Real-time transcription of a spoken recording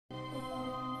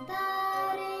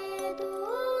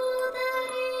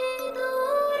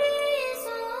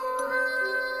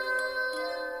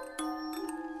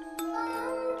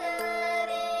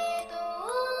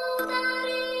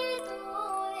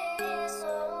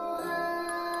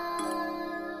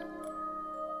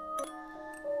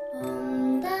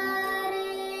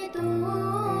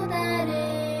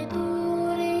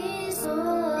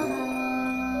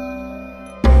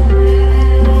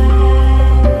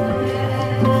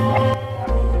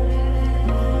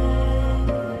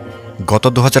গত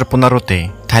 2015-তে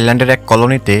থাইল্যান্ডের এক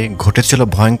কলোনিতে ঘটেছিল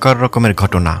ভয়ঙ্কর রকমের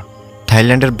ঘটনা।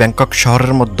 থাইল্যান্ডের ব্যাংকক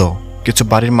শহরের মধ্যে কিছু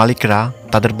বাড়ির মালিকরা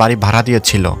তাদের বাড়ি ভাড়া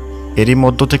দিয়েছিল। এরই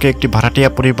মধ্য থেকে একটি ভাড়াটিয়া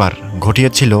পরিবার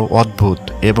ঘটিয়েছিল অদ্ভুত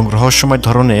এবং রহস্যময়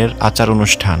ধরনের আচার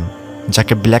অনুষ্ঠান,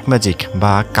 যাকে ব্ল্যাক ম্যাজিক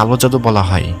বা কালো জাদু বলা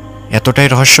হয়। এতটাই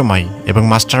রহস্যময় এবং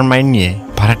মাস্টার মাইন্ড নিয়ে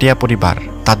ভাড়াটিয়া পরিবার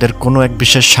তাদের কোনো এক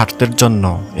বিশেষ স্বার্থের জন্য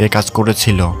এ কাজ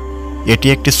করেছিল। এটি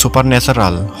একটি super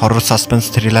natural horror suspense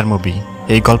thriller movie.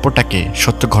 এই গল্পটাকে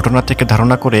সত্য ঘটনা থেকে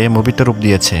ধারণা করে মুভিতে রূপ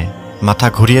দিয়েছে। মাথা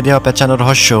ঘুরিয়ে দেওয়া পেঁচানো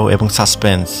রহস্য এবং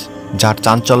সাসপেন্স, যার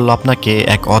চাঞ্চল্য আপনাকে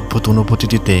এক অদ্ভুত অনুভূতি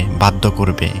দিতে বাধ্য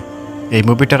করবে। এই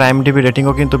মুভিটার IMDb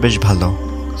রেটিংও কিন্তু বেশ ভালো,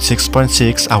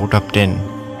 6.6 আউট অফ 10।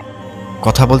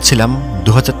 কথা বলছিলাম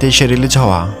 2023-এ রিলিজ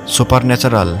হওয়া super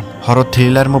natural horror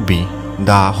thriller movie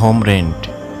the home rent.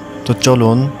 তো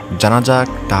চলুন জানা যাক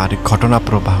তার ঘটনা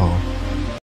প্রবাহ।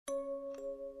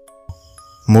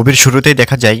 মুভির শুরুতেই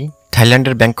দেখা যায়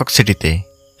থাইল্যান্ডের ব্যাংকক সিটিতে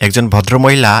একজন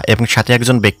ভদ্রমহিলা এবং সাথে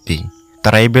একজন ব্যক্তি,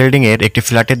 তারা এই বিল্ডিংয়ের একটি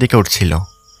ফ্ল্যাটের দিকে উঠছিল।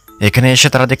 এখানে এসে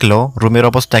তারা দেখল রুমের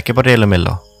অবস্থা একেবারে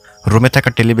এলোমেলো। রুমে থাকা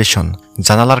টেলিভিশন,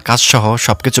 জানালার কাচসহ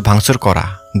সবকিছু ভাঙচুর করা,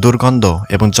 দুর্গন্ধ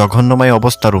এবং জঘন্যময়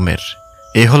অবস্থা রুমের।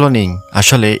 এ হলো নিং।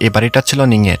 আসলে এই বাড়িটা ছিল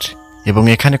নিংয়ের এবং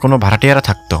এখানে কোনো ভাড়াটিয়ারা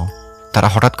থাকতো। তারা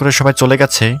হঠাৎ করে সবাই চলে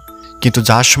গেছে, কিন্তু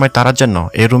যাওয়ার সময় তারা যেন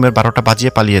এই রুমের 12টা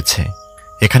বাজিয়ে পালিয়েছে।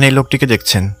 এখানে এই লোকটিকে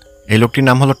দেখছেন, এই লোকটির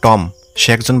নাম হলো টম। সে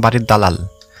একজন বাড়ির দালাল,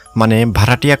 মানে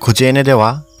ভাড়াটিয়া খুঁজে এনে দেওয়া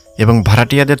এবং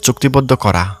ভাড়াটিয়াদের চুক্তিবদ্ধ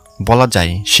করা। বলা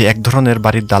যায় সে এক ধরনের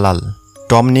বাড়ির দালাল।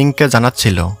 টম নিংকে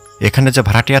জানাচ্ছিল এখানে যে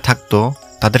ভাড়াটিয়া থাকতো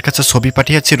তাদের কাছে ছবি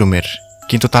পাঠিয়েছি রুমের,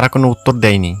 কিন্তু তারা কোনো উত্তর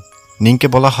দেয়নি। নিংকে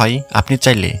বলা হয় আপনি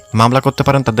চাইলে মামলা করতে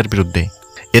পারেন তাদের বিরুদ্ধে,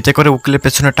 এতে করে উকিলের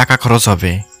পেছনে টাকা খরচ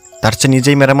হবে, তার চেয়ে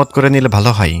নিজেই মেরামত করে নিলে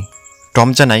ভালো হয়। টম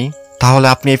জানাই তাহলে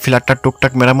আপনি এই ফ্ল্যাটটা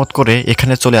টুকটাক মেরামত করে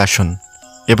এখানে চলে আসুন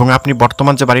এবং আপনি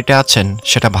বর্তমান যে বাড়িটা আছেন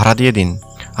সেটা ভাড়া দিয়ে দিন।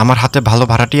 আমার হাতে ভালো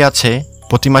ভাড়াটিয়া আছে,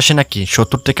 প্রতি মাসে নাকি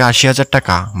 70 থেকে 80,000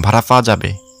 টাকা ভাড়া পাওয়া যাবে।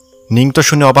 নিং তো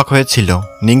শুনে অবাক হয়েছিল।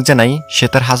 নিং জানাই সে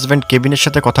তার হাজব্যান্ড কেবিনের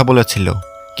সাথে কথা বলেছিল,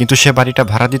 কিন্তু সে বাড়িটা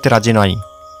ভাড়া দিতে রাজি নয়।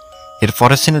 এর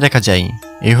পরের সিনে দেখা যায়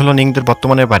এই হলো নিংদের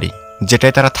বর্তমানের বাড়ি,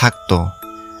 যেটাই তারা থাকতো।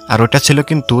 আর ওটা ছিল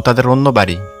কিন্তু তাদের অন্য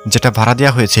বাড়ি, যেটা ভাড়া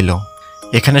দেওয়া হয়েছিল।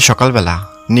 এখানে সকালবেলা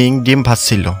নিং ডিম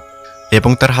ভাজছিল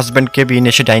এবং তার হাজব্যান্ড কেবিন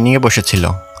এসে ডাইনিংয়ে বসেছিল।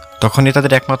 তখনই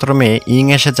তাদের একমাত্র মেয়ে ইং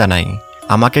এসে জানায়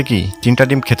আমাকে কি 3টা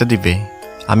ডিম খেতে দিবে।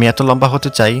 আমি এত লম্বা হতে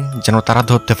চাই যেন তারা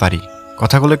ধরতে পারি।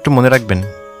 কথাগুলো একটু মনে রাখবেন।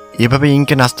 এভাবে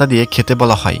ইংকে নাস্তা দিয়ে খেতে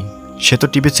বলা হয়। সে তো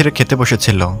টিভি ছেড়ে খেতে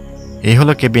বসেছিল। এই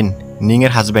হলো কেবিন,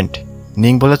 নিংয়ের হাজব্যান্ড।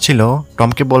 নিং বলেছিল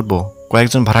টমকে বলবো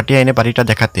কয়েকজন ভাড়াটিয়া এনে বাড়িটা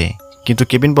দেখাতে, কিন্তু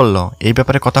কেবিন বলল এই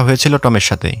ব্যাপারে কথা হয়েছিল টমের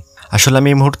সাথে। আসলে আমি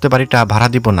এই মুহূর্তে বাড়িটা ভাড়া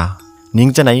দিব না। নিং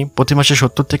জানাই প্রতি মাসে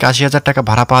 70 থেকে 80,000 টাকা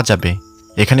ভাড়া পাওয়া যাবে।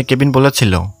 এখানে কেবিন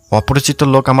বলেছিল অপরিচিত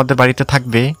লোক আমাদের বাড়িতে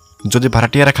থাকবে, যদি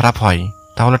ভাড়াটিয়ারা খারাপ হয়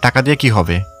তাহলে টাকা দিয়ে কি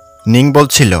হবে। নিং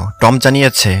বলছিল টম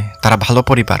জানিয়েছে তারা ভালো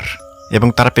পরিবার এবং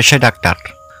তারা পেশায় ডাক্তার।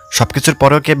 সবকিছুর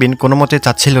পরেও কেবিন কোনো মতে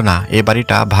চাচ্ছিল না এই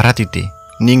বাড়িটা ভাড়া দিতে।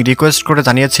 নিং রিকোয়েস্ট করে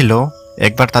জানিয়েছিল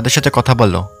একবার তাদের সাথে কথা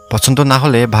বলো, পছন্দ না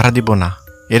হলে ভাড়া দিব না।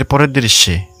 এরপরের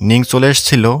দৃশ্যে নিং চলে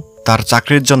এসেছিল তার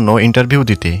চাকরির জন্য ইন্টারভিউ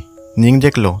দিতে। নিং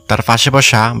দেখল তার পাশে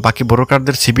বসা বাকি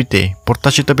ব্রোকারদের সিবিতে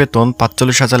প্রত্যাশিত বেতন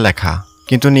 45,000 লেখা,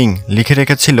 কিন্তু নিং লিখে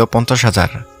রেখেছিল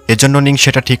 50,000। এজন্য নিং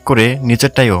সেটা ঠিক করে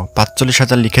নিজেরটাইও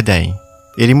 45,000 লিখে দেয়।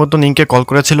 এরই মধ্যে নিংকে কল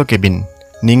করেছিল কেবিন।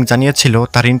 নিং জানিয়েছিল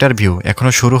তার ইন্টারভিউ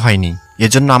এখনও শুরু হয়নি,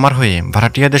 এজন্য আমার হয়ে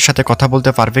ভাড়াটিয়াদের সাথে কথা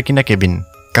বলতে পারবে কিনা কেবিন,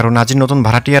 কারণ আজই নতুন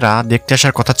ভাড়াটিয়ারা দেখতে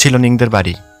আসার কথা ছিল নিংদের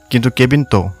বাড়ি। কিন্তু কেবিন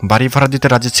তো বাড়ি ভাড়া দিতে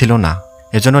রাজি ছিল না।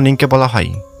 এজন্য নিংকে বলা হয়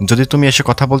যদি তুমি এসে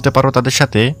কথা বলতে পারো তাদের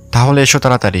সাথে তাহলে এসো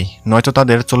তাড়াতাড়ি, নয়তো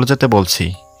তাদের চলে যেতে বলছি।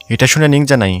 এটা শুনে নিং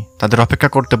জানাই তাদের অপেক্ষা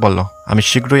করতে বলো, আমি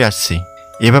শীঘ্রই আসছি।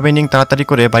 এভাবে নিং তাড়াতাড়ি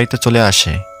করে বাড়িতে চলে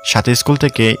আসে। সাথে স্কুল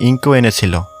থেকে ইংকেও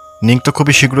এনেছিল। নিং তো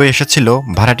খুবই শীঘ্রই এসেছিল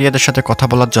ভাড়াটিয়াদের সাথে কথা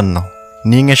বলার জন্য।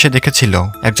 নিং এসে দেখেছিল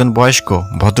একজন বয়স্ক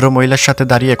ভদ্র মহিলার সাথে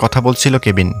দাঁড়িয়ে কথা বলছিল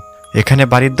কেবিন। এখানে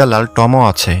বাড়ির দালাল টমও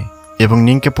আছে এবং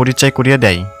নিংকে পরিচয় করিয়ে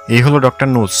দেয় এই হলো ডক্টর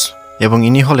নুস এবং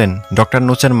ইনি হলেন ডক্টর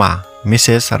নুসের মা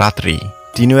মিসেস রাত্রি।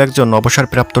 তিনিও একজন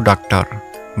অবসরপ্রাপ্ত ডাক্তার।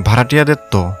 ভাড়াটিয়াদের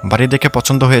তো বাড়ি দেখে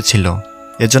পছন্দ হয়েছিল,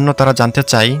 এজন্য তারা জানতে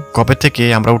চাই কবে থেকে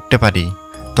আমরা উঠতে পারি।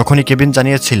 তখনই কেবিন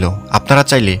জানিয়েছিল আপনারা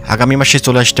চাইলে আগামী মাসে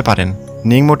চলে আসতে পারেন।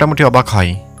 নিং মোটামুটি অবাক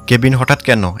হয় কেবিন হঠাৎ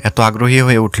কেন এত আগ্রহী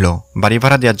হয়ে উঠল বাড়ি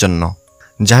ভাড়া দেওয়ার জন্য।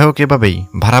 যাই হোক, এভাবেই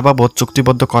ভাড়া বাবদ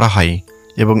চুক্তিবদ্ধ করা হয়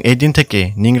এবং এই দিন থেকে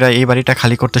নিংরা এই বাড়িটা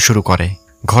খালি করতে শুরু করে।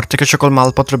 ঘর থেকে সকল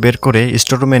মালপত্র বের করে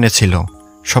স্টোররুমে এনেছিল।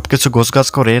 সবকিছু গোছগাছ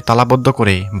করে তালাবদ্ধ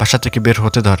করে বাসা থেকে বের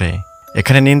হতে ধরে।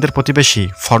 এখানে নিংদের প্রতিবেশী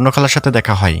ফর্ণখালার সাথে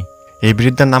দেখা হয়। এই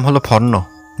বৃদ্ধার নাম হলো ফর্ণ।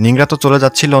 নিংরা তো চলে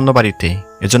যাচ্ছিল অন্য বাড়িতে,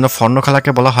 এজন্য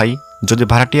ফর্ণখালাকে বলা হয় যদি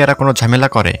ভাড়াটিয়ারা কোনো ঝামেলা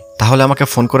করে তাহলে আমাকে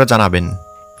ফোন করে জানাবেন।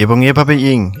 এবং এভাবে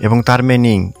ইং এবং তার মেয়ে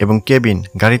নিং এবং কেবিন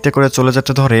গাড়িতে করে চলে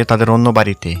যেতে ধরে তাদের অন্য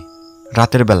বাড়িতে।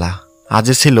 রাতের বেলা।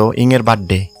 আজই ছিল ইংয়ের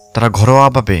বার্থডে। তারা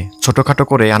ঘরোয়াভাবে ছোটখাটো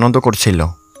করে আনন্দ করছিল।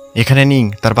 এখানে নিং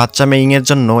তার বাচ্চা মেয়ে ইংয়ের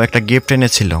জন্য একটা গিফট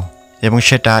এনেছিল এবং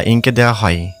সেটা ইংকে দেওয়া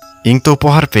হয়। ইং তো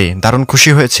উপহার পেয়ে দারুণ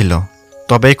খুশি হয়েছিল।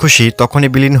 তবে এই খুশি তখনই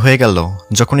বিলীন হয়ে গেল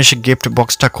যখনই সে গিফট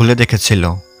বক্সটা খুলে দেখেছিল।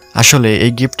 আসলে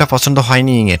এই গিফটটা পছন্দ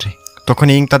হয়নি ইংয়ের। তখন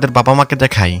ইং তাদের বাবা মাকে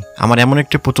দেখায়, আমার এমন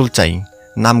একটি পুতুল চাই,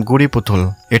 নাম গুড়ি পুতুল,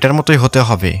 এটার মতোই হতে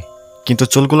হবে, কিন্তু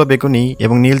চুলগুলো বেগুনি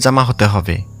এবং নীল জামা হতে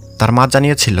হবে। তার মা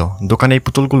জানিয়েছিল দোকানে এই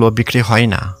পুতুলগুলো বিক্রি হয়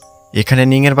না। এখানে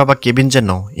নিংয়ের বাবা কেবিন যেন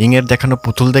ইংয়ের দেখানো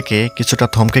পুতুল দেখে কিছুটা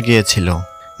থমকে গিয়েছিল।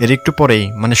 এর একটু পরেই,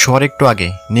 মানে শোয়ার একটু আগে,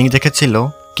 নিং দেখেছিল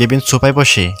কেবিন সোফায়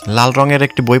বসে লাল রঙের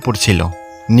একটি বই পড়ছিল।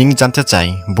 নিং জানতে চায়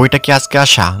বইটা কি আজকে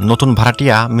আসা নতুন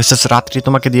ভাড়াটিয়া মিসেস রাত্রি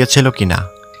তোমাকে দিয়েছিল কিনা।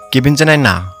 কেবিন জানায়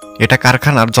না, এটা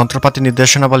কারখানার যন্ত্রপাতি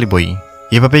নির্দেশনাবলী বই।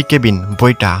 এভাবেই কেবিন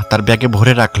বইটা তার ব্যাগে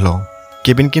ভরে রাখল।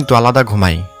 কেবিন কিন্তু আলাদা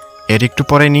ঘুমায়। এর একটু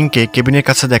পরে নিংকে কেবিনের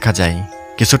কাছে দেখা যায়,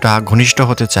 কিছুটা ঘনিষ্ঠ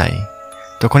হতে চায়।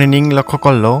 তখনই নিং লক্ষ্য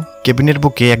করল কেবিনের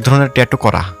বুকে এক ধরনের ট্যাটু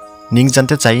করা। নিং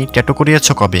জানতে চাই ট্যাটু করিয়েছ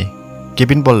কবে।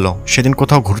 কেবিন বলল, সেদিন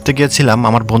কোথাও ঘুরতে গিয়েছিলাম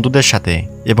আমার বন্ধুদের সাথে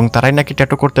এবং তারাই নাকি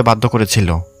ট্যাটু করতে বাধ্য করেছিল।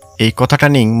 এই কথাটা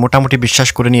নিং মোটামুটি বিশ্বাস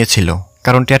করে নিয়েছিল,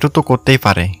 কারণ ট্যাটু তো করতেই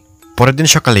পারে। পরের দিন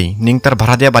সকালেই নিং তার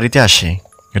ভাড়া দেওয়া বাড়িতে আসে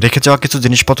রেখে যাওয়া কিছু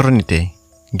জিনিসপত্র নিতে।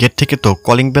 গেট থেকে তো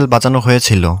কলিং বেল বাজানো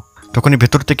হয়েছিল। তখনই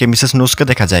ভেতর থেকে মিসেস নুসকে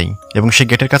দেখা যায় এবং সে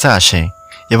গেটের কাছে আসে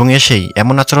এবং এসেই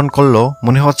এমন আচরণ করলো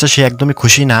মনে হচ্ছে সে একদমই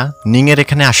খুশি না নিংয়ের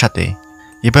এখানে আসাতে।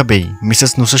 এভাবেই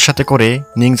মিসেস নুসের সাথে করে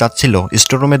নিং যাচ্ছিল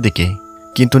স্টোররুমের দিকে,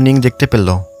 কিন্তু নিং দেখতে পেল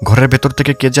ঘরের ভেতর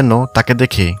থেকে কে যেন তাকে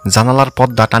দেখে জানালার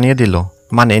পর্দা টানিয়ে দিল,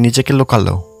 মানে নিজেকে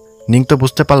লুকালো। নিং তো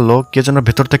বুঝতে পারল কে যেন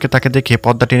ভেতর থেকে তাকে দেখে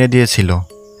পর্দা টেনে দিয়েছিল।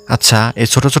 আচ্ছা, এই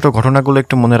ছোট ছোট ঘটনাগুলো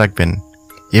একটু মনে রাখবেন।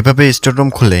 এভাবে স্টোররুম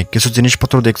খুলে কিছু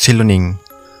জিনিসপত্র দেখছিল নিং।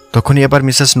 তখনই এবার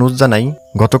মিসেস নুস জানাই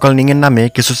গতকাল নিংয়ের নামে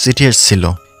কিছু চিঠি এসেছিল।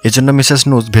 এজন্য মিসেস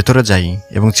নুস ভেতরে যায়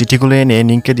এবং চিঠিগুলো এনে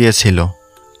নিংকে দিয়েছিল।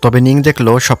 তবে নিং দেখল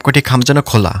সবকটি খাম যেন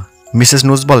খোলা। মিসেস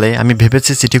নুস বলে, আমি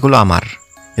ভেবেছি চিঠিগুলো আমার,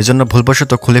 এজন্য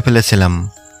ভুলবশত খুলে ফেলেছিলাম।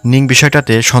 নিং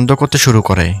বিষয়টাতে সন্দেহ করতে শুরু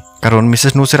করে, কারণ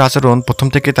মিসেস নুসের আচরণ প্রথম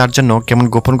থেকে তার জন্য কেমন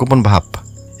গোপন গোপন ভাব।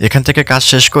 এখান থেকে কাজ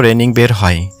শেষ করে নিং বের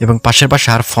হয় এবং পাশের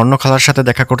বাসার ফর্ণখালার সাথে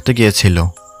দেখা করতে গিয়েছিল।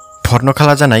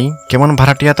 ফর্ণখালা জানাই কেমন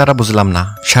ভাড়াটিয়া তারা বুঝলাম না,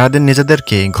 সারাদিন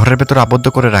নিজেদেরকে ঘরের ভেতর আবদ্ধ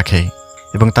করে রাখে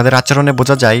এবং তাদের আচরণে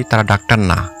বোঝা যায় তারা ডাক্তার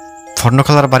না।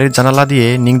 ফর্ণখালার বাড়ির জানালা দিয়ে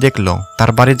নিং দেখল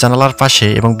তার বাড়ির জানালার পাশে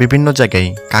এবং বিভিন্ন জায়গায়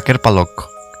কাকের পালক।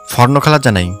 ফর্ণখালা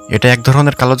জানাই এটা এক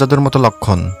ধরনের কালো জাদুর মতো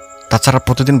লক্ষণ। তাছাড়া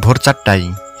প্রতিদিন ভোর 4টায়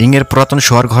ইংয়ের পুরাতন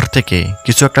শোয়ার ঘর থেকে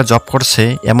কিছু একটা জব করছে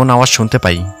এমন আওয়াজ শুনতে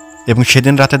পাই এবং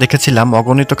সেদিন রাতে দেখেছিলাম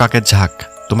অগণিত কাকের ঝাঁক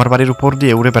তোমার বাড়ির উপর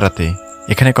দিয়ে উড়ে বেড়াতে।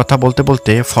 এখানে কথা বলতে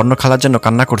বলতে ফর্ণখালার জন্য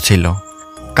কান্না করছিল,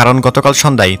 কারণ গতকাল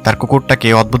সন্ধ্যায় তার কুকুরটাকে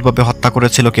অদ্ভুতভাবে হত্যা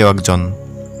করেছিল কেউ একজন।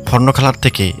 ফর্ণখালার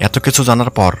থেকে এত কিছু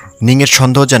জানার পর নিংয়ের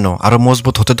সন্দেহ যেন আরও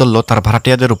মজবুত হতে ধরল তার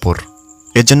ভাড়াটিয়াদের উপর।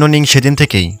 এজন্য নিং সেদিন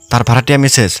থেকেই তার ভাড়াটিয়া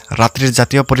মিসেস রাত্রির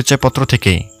জাতীয় পরিচয়পত্র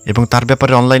থেকে এবং তার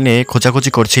ব্যাপারে অনলাইনে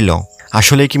খোঁজাখুঁজি করছিল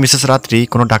আসলে কি মিসেস রাত্রি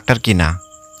কোনো ডাক্তার কিনা।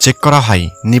 চেক করা হয়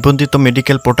নিবন্ধিত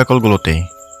মেডিকেল প্রোটোকলগুলোতে,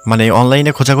 মানে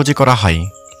অনলাইনে খোঁজাখুঁজি করা হয়,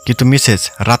 কিন্তু মিসেস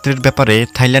রাত্রির ব্যাপারে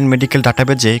থাইল্যান্ড মেডিকেল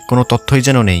ডাটাবেজে কোনো তথ্যই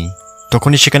যেন নেই।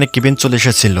 তখনই সেখানে কেবিন চলে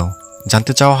এসেছিল।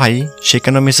 জানতে চাওয়া হয় সে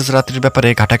কেন মিসেস রাত্রির ব্যাপারে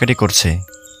ঘাটাঘাটি করছে।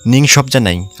 নিং সব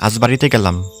জানাই, আজ বাড়িতে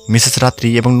গেলাম, মিসেস রাত্রি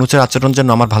এবং নুচের আচরণ যেন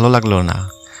আমার ভালো লাগলো না।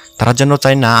 তারা যেন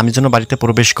চায় না আমি যেন বাড়িতে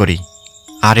প্রবেশ করি।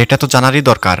 আর এটা তো জানারই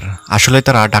দরকার আসলে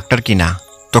তারা ডাক্তার কিনা।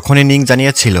 তখনই নিং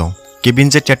জানিয়েছিল কেবিন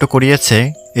যে ট্যাটু করিয়েছে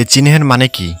এই চিহ্নের মানে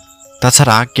কি।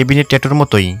 তাছাড়া কেবিনের ট্যাটুর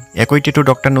মতোই একই ট্যাটু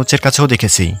ডক্টর নুচের কাছেও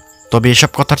দেখেছি। তবে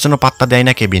এসব কথার জন্য পাত্তা দেয়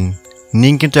না কেবিন।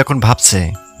 নিং কিন্তু এখন ভাবছে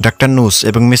ডক্টর নুস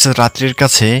এবং মিসেস রাত্রির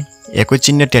কাছে একই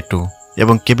চিহ্নের ট্যাটু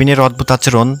এবং কেবিনের অদ্ভুত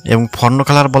আচরণ এবং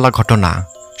ফর্ণখালার বলা ঘটনা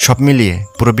সব মিলিয়ে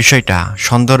পুরো বিষয়টা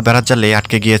সন্দেহের বেড়ার জালে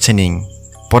আটকে গিয়েছে নিং।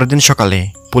 পরের দিন সকালে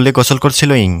পুলে গোসল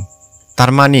করছিল ইং। তার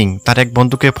মা নিং তার এক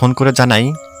বন্ধুকে ফোন করে জানাই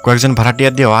কয়েকজন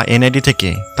ভাড়াটিয়া দেওয়া এনআইডি থেকে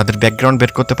তাদের ব্যাকগ্রাউন্ড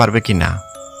বের করতে পারবে কিনা।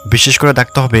 বিশেষ করে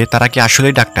দেখতে হবে তারা কি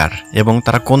আসলেই ডাক্তার এবং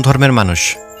তারা কোন ধর্মের মানুষ।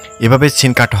 এভাবে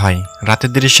সিন কাট হয়।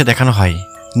 রাতের দৃশ্যে দেখানো হয়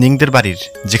নিংদের বাড়ির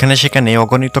যেখানে সেখানে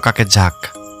অগণিত কাকের ঝাঁক।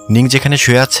 নিং যেখানে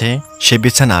শুয়ে আছে সে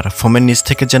বিছানার ফোমের নিচ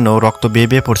থেকে যেন রক্ত বেয়ে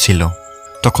বেয়ে পড়ছিল।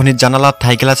 তখনই জানালার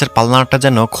থাই গ্লাসের পালনাটা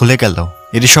যেন খুলে গেল।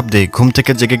 এরই শব্দে ঘুম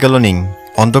থেকে জেগে গেল নিং।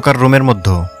 অন্ধকার রুমের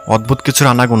মধ্যে অদ্ভুত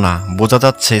কিছুর আনাগোনা বোঝা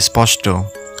যাচ্ছে স্পষ্ট।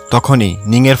 তখনই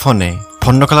নিংয়ের ফোনে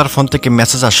ফর্ণখালার ফোন থেকে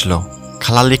মেসেজ আসলো।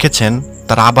 খালা লিখেছেন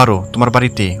তারা আবারও তোমার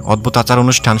বাড়িতে অদ্ভুত আচার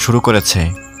অনুষ্ঠান শুরু করেছে।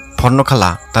 ফর্ণখালা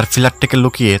তার ফ্ল্যাটটাকে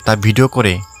লুকিয়ে তা ভিডিও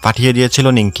করে পাঠিয়ে দিয়েছিল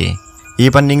নিংকে।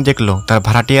 এবার নিং দেখল তার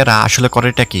ভাড়াটিয়ারা আসলে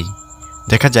করেটা কি।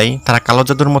 দেখা যায় তারা কালো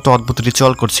জাদুর মতো অদ্ভুত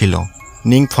রিচুয়াল করছিল।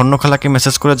 নিং ফর্ণখালাকে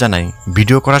মেসেজ করে জানায়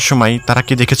ভিডিও করার সময় তারা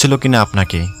কি দেখেছিল কিনা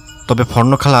আপনাকে। তবে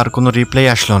ফর্ণখালার কোনো রিপ্লাই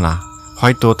আসলো না।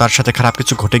 হয়তো তার সাথে খারাপ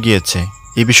কিছু ঘটে গিয়েছে।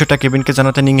 এই বিষয়টা কেবিনকে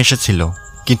জানাতে নিং এসেছিল।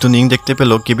 কিন্তু নিং দেখতে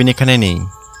পেল কেবিন এখানে নেই।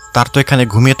 তার তো এখানে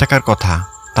ঘুমিয়ে থাকার কথা,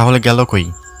 তাহলে গেল কই?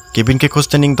 কেবিনকে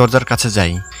খুঁজতে নিং দরজার কাছে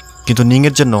যায়, কিন্তু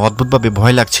নিংয়ের জন্য অদ্ভুতভাবে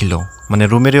ভয় লাগছিল। মানে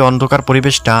রুমের এই অন্ধকার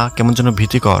পরিবেশটা কেমন যেন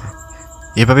ভীতিকর।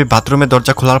 এভাবে বাথরুমের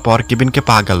দরজা খোলার পর কেবিনকে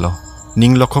পাওয়া গেল।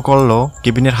 নিং লক্ষ্য করল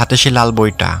কেবিনের হাতে সেই লাল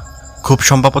বইটা। খুব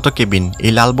সম্ভবত কেবিন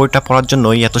এই লাল বইটা পড়ার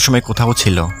জন্যই এত সময় কোথাও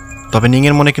ছিল। তবে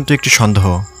নিংয়ের মনে কিন্তু একটি সন্দেহ,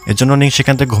 এজন্য নিং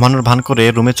সেখান থেকে ঘুমানোর ভান করে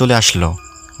রুমে চলে আসলো।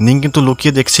 নিং কিন্তু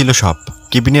লুকিয়ে দেখছিল সব।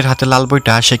 কেবিনের হাতে লাল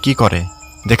বইটা সে কি করে?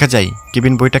 দেখা যায়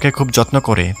কেবিন বইটাকে খুব যত্ন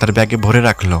করে তার ব্যাগে ভরে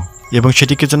রাখলো এবং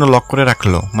সেটিকে জন্য লক করে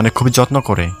রাখলো, মানে খুবই যত্ন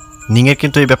করে। নিংয়ের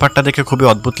কিন্তু এই ব্যাপারটা দেখে খুবই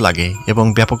অদ্ভুত লাগে এবং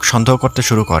ব্যাপক সন্দেহ করতে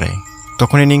শুরু করে।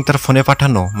 তখনই নিং তার ফোনে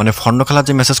পাঠানো মানে ফর্ণখালা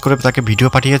যে মেসেজ করে তাকে ভিডিও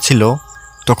পাঠিয়েছিল,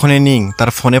 তখনই নিং তার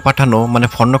ফোনে পাঠানো মানে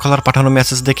ফর্ণখালার পাঠানো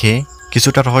মেসেজ দেখে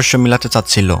কিছুটা রহস্য মিলাতে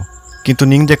চাচ্ছিল। কিন্তু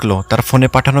নিং দেখলো তার ফোনে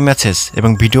পাঠানো মেসেজ এবং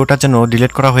ভিডিওটা যেন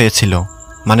ডিলিট করা হয়েছিল।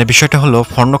 মানে বিষয়টা হলো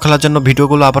ফর্ণখালার জন্য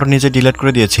ভিডিওগুলো আবারও নিজে ডিলিট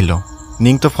করে দিয়েছিল।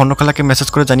 নিং তো ফর্ণখালাকে মেসেজ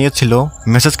করে জানিয়েছিল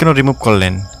মেসেজ কেন রিমুভ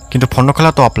করলেন, কিন্তু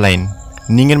ফর্ণখালা তো অফলাইন।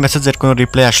 নিংয়ের মেসেজের কোনো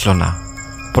রিপ্লাই আসলো না।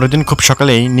 পরের দিন খুব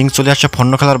সকালেই নিং চলে আসে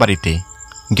ফর্ণখালার বাড়িতে।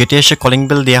 গেটে এসে কলিং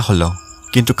বেল দেওয়া হলো,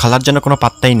 কিন্তু খালার যেন কোনো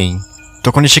পাত্তাই নেই।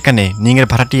 তখনই সেখানে নিংয়ের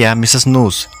ভাড়াটিয়া মিসেস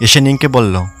নুস এসে নিংকে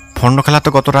বলল, ফর্ণখালা তো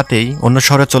গত রাতেই অন্য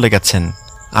শহরে চলে গেছেন,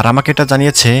 আর আমাকে এটা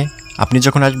জানিয়েছে আপনি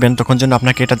যখন আসবেন তখন যেন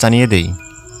আপনাকে এটা জানিয়ে দেই।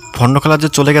 ফর্ণখালা যে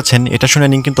চলে গেছেন এটা শুনে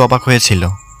নিং কিন্তু অবাক হয়েছিল।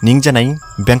 নিং জানাই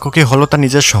ব্যাংককে হলো তার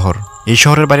নিজের শহর, এই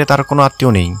শহরের বাইরে তার কোনো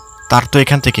আত্মীয় নেই। তার তো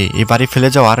এখান থেকে এই বাড়ি ফেলে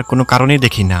যাওয়ার কোনো কারণেই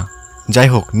দেখি না। যাই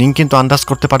হোক, নিং কিন্তু আন্দাজ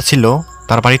করতে পারছিল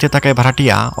তার বাড়িতে থাকায়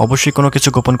ভাড়াটিয়া অবশ্যই কোনো কিছু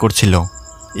গোপন করছিল।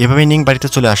 এভাবেই নিং বাড়িতে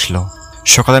চলে আসলো।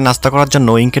 সকালে নাস্তা করার জন্য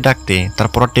ইংকে ডাকতে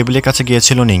তারপর টেবিলের কাছে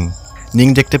গিয়েছিল নিং। নিং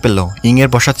দেখতে পেল ইংয়ের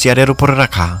বসা চেয়ারের উপরে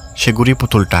রাখা সে গুড়ি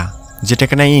পুতুলটা, যেটা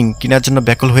কিনা ইং কেনার জন্য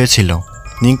ব্যাকুল হয়েছিল।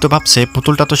 নিং তো ভাবছে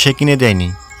পুতুলটা তো সে কিনে দেয়নি,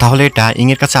 তাহলে এটা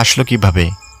ইংয়ের কাছে আসলো কিভাবে?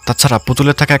 তাছাড়া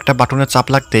পুতুলে থাকা একটা বাটনের চাপ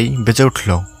লাগতেই বেজে উঠল,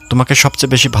 তোমাকে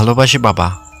সবচেয়ে বেশি ভালোবাসি বাবা।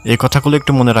 এই কথাগুলো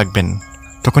একটু মনে রাখবেন।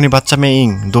 তখনই বাচ্চা মেয়ে ইং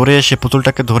দৌড়ে এসে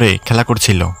পুতুলটাকে ধরে খেলা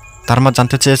করছিল। তার মা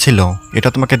জানতে চেয়েছিল এটা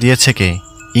তোমাকে দিয়েছে কে?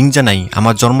 ইং জানাই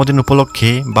আমার জন্মদিন উপলক্ষে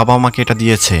বাবা আমাকে এটা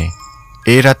দিয়েছে।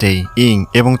 এই রাতেই ইং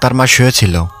এবং তার মা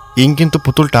শুয়েছিল। ইং কিন্তু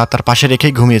পুতুলটা তার পাশে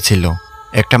রেখেই ঘুমিয়েছিল।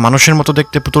 একটা মানুষের মতো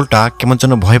দেখতে পুতুলটা কেমন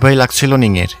যেন ভয় ভয় লাগছিল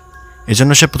নিংয়ের,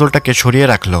 এজন্য সে পুতুলটাকে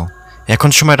সরিয়ে রাখলো। এখন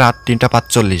সময় রাত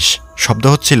 3:45। শব্দ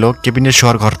হচ্ছিল কেবিনের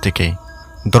শোয়ার ঘর থেকে।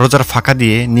 দরজার ফাঁকা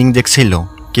দিয়ে নিং দেখছিল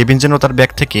কেবিন যেন তার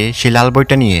ব্যাগ থেকে সেই লাল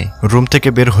বইটা নিয়ে রুম থেকে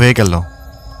বের হয়ে গেল।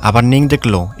 আবার নিং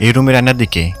দেখল এই রুমের আয়নার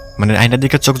দিকে, মানে আয়নার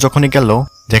দিকে চোখ যখনই গেল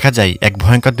দেখা যায় এক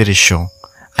ভয়ঙ্কর দৃশ্য।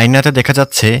 আয়নাতে দেখা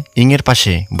যাচ্ছে ইংয়ের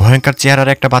পাশে ভয়ঙ্কর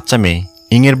চেহারার একটা বাচ্চা মেয়ে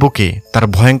ইংয়ের বুকে তার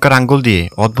ভয়ঙ্কর আঙ্গুল দিয়ে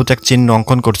অদ্ভুত এক চিহ্ন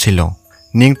অঙ্কন করছিল।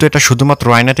 নিং তো এটা শুধুমাত্র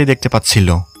আয়নাতেই দেখতে পাচ্ছিল,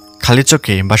 খালি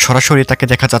চোখে বা সরাসরি তাকে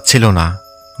দেখা যাচ্ছিল না।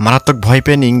 মারাত্মক ভয়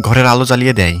পেয়ে নিং ঘরের আলো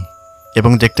জ্বালিয়ে দেয়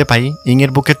এবং দেখতে পাই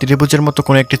ইংয়ের বুকে ত্রিভুজের মতো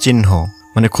কোনো একটি চিহ্ন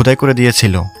মানে খোদাই করে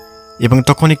দিয়েছিল। এবং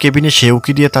তখনই কেবিনে সে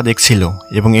উকি দিয়ে তা দেখছিল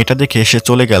এবং এটা দেখে সে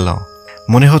চলে গেল।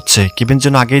 মনে হচ্ছে কেবিন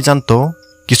যেন আগেই জানতো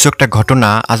কিছু একটা ঘটনা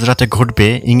আজ রাতে ঘটবে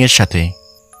ইংয়ের সাথে।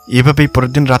 এভাবেই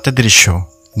পরের দিন রাতের দৃশ্য।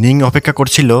 নিং অপেক্ষা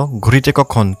করছিল ঘড়িতে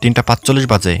কখন 3:45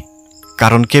 বাজে,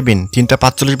 কারণ কেবিন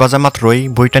 3:45 বাজা মাত্রই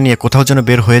বইটা নিয়ে কোথাও যেন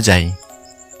বের হয়ে যায়।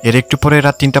 এর একটু পরে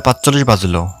রাত 3:45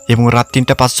 বাজলো এবং রাত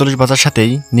 3:45 বাজার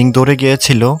সাথেই নিং দৌড়ে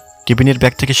গিয়েছিল কেবিনের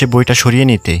ব্যাগ থেকে সে বইটা সরিয়ে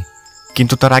নিতে,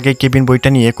 কিন্তু তার আগে কেবিন বইটা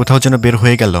নিয়ে কোথাও যেন বের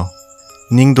হয়ে গেল।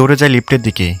 নিং দৌড়ে যায় লিফটের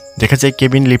দিকে। দেখা যায়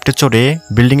কেবিন লিফটে চড়ে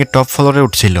বিল্ডিংয়ের টপ ফ্লোরে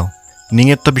উঠছিল।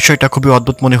 নিংয়ের তো বিষয়টা খুবই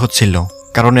অদ্ভুত মনে হচ্ছিল,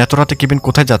 কারণ এত রাতে কেবিন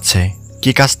কোথায় যাচ্ছে,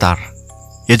 কি কাজ তার।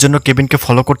 এজন্য কেবিনকে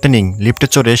ফলো করতে নিং লিফটে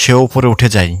চড়ে সেও উপরে উঠে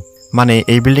যায়, মানে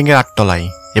এই বিল্ডিংয়ের 8 তলায়,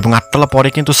 এবং 8 তলা পরে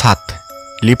কিন্তু 7।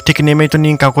 লিফট থেকে নেমেই তো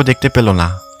নিং কাউকে দেখতে পেল না,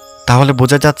 তাহলে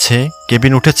বোঝা যাচ্ছে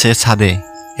কেবিন উঠেছে ছাদে।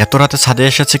 এত রাতে ছাদে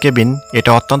এসেছে কেবিন,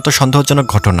 এটা অত্যন্ত সন্দেহজনক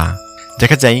ঘটনা।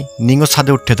 দেখা যায় নিংও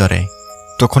ছাদে উঠতে ধরে।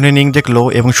 তখনই নিং দেখলো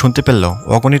এবং শুনতে পেল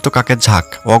অগণিত কাকের ঝাঁক,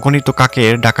 অগণিত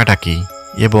কাকের ডাকাডাকি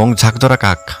এবং ঝাঁক ধরা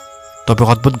কাক। তবে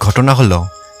অদ্ভুত ঘটনা হলো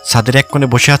ছাদের এক কোণে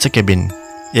বসে আছে কেবিন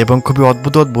এবং খুবই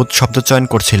অদ্ভুত অদ্ভুত শব্দ চয়ন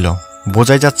করছিল।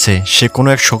 বোঝাই যাচ্ছে সে কোনো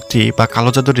এক শক্তি বা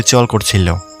কালো জাদু রিচুয়াল করছিল।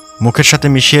 মুখের সাথে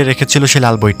মিশিয়ে রেখেছিল সে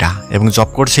লাল বইটা এবং জপ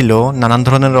করছিল নানান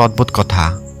ধরনের অদ্ভুত কথা।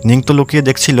 নিং তো লুকিয়ে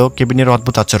দেখছিল কেবিনের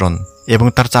অদ্ভুত আচরণ এবং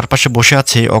তার চারপাশে বসে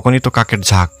আছে অগণিত কাকের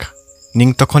ঝাঁক। নিং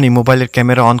তখনই মোবাইলের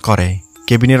ক্যামেরা অন করে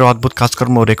কেবিনের অদ্ভুত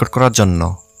কাজকর্ম রেকর্ড করার জন্য।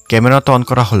 ক্যামেরা তো অন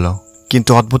করা হলো,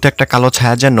 কিন্তু অদ্ভুত একটা কালো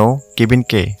ছায়া যেন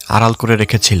কেবিনকে আড়াল করে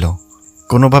রেখেছিল।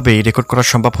 কোনোভাবেই রেকর্ড করা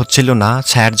সম্ভব হচ্ছিল না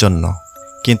ছায়ার জন্য।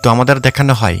 কিন্তু আমাদের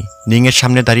দেখানো হয় নিংয়ের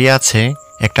সামনে দাঁড়িয়ে আছে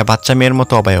একটা বাচ্চা মেয়ের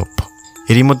মতো অবয়ব।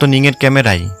 এরই মধ্যে নিংয়ের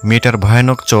ক্যামেরায় মেয়েটার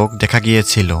ভয়ানক চোখ দেখা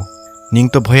গিয়েছিল। নিং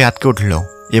তো ভয়ে আটকে উঠল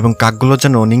এবং কাকগুলো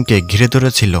যেন নিংকে ঘিরে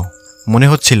ধরেছিল। মনে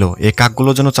হচ্ছিল এই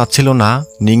কাকগুলো যেন চাচ্ছিল না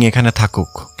নিং এখানে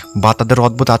থাকুক বা তাদের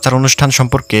অদ্ভুত আচার অনুষ্ঠান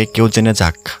সম্পর্কে কেউ জেনে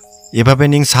যাক। এভাবে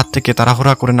নিং ছাদ থেকে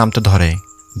তাড়াহুড়া করে নামতে ধরে।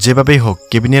 যেভাবেই হোক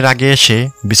কেবিনের আগে এসে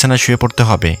বিছানায় শুয়ে পড়তে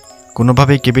হবে।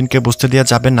 কোনোভাবেই কেবিনকে বুঝতে দেওয়া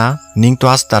যাবে না নিং তো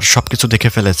আজ তার সবকিছু দেখে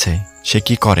ফেলেছে। সে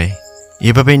কি করে?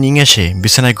 এভাবেই নিং এসে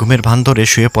বিছানায় ঘুমের ভান ধরে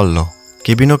শুয়ে পড়ল।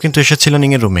 কেবিনও কিন্তু এসেছিল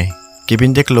নিংয়ের রুমে।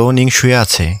 কেবিন দেখলো নিং শুয়ে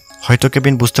আছে। হয়তো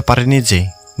কেবিন বুঝতে পারেনি যে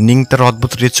নিং তার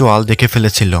অদ্ভুত রিচুয়াল দেখে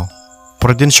ফেলেছিল।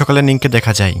 পরের দিন সকালে নিংকে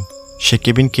দেখা যায় সে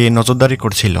কেবিনকে নজরদারি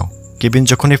করছিল। কেবিন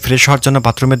যখনই ফ্রেশ হওয়ার জন্য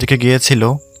বাথরুমের দিকে গিয়েছিল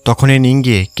তখনই নিং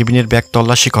গিয়ে কেবিনের ব্যাগ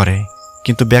তল্লাশি করে,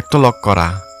 কিন্তু ব্যাগ তো লক করা।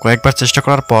 কয়েকবার চেষ্টা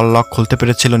করার পর লক খুলতে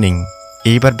পেরেছিল নিং।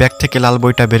 এইবার ব্যাগ থেকে লাল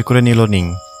বইটা বের করে নিল নিং,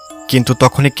 কিন্তু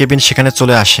তখনই কেবিন সেখানে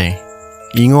চলে আসে।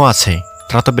 ইংও আছে।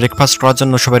 তারা তো ব্রেকফাস্ট করার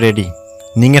জন্য সবাই রেডি।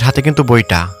 নিংয়ের হাতে কিন্তু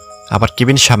বইটা, আবার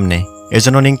কেবিন সামনে।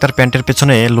 এজন্য নিং তার প্যান্টের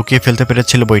পেছনে লুকিয়ে ফেলতে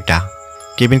পেরেছিল বইটা।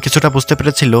 কেবিন কিছুটা বুঝতে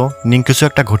পেরেছিল নিং কিছু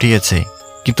একটা ঘটিয়েছে,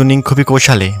 কিন্তু নিং খুবই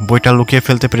কৌশলে বইটা লুকিয়ে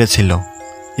ফেলতে পেরেছিল।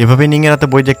 এভাবেই নিংয়ের হাতে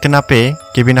বই দেখতে না পেয়ে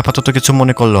কেবিন আপাতত কিছু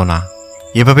মনে করল না।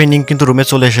 এভাবেই নিং কিন্তু রুমে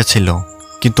চলে এসেছিল,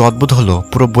 কিন্তু অদ্ভুত হলো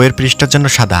পুরো বইয়ের পৃষ্ঠার যেন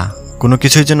সাদা, কোনো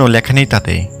কিছুই যেন লেখা নেই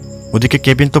তাতে। ওদিকে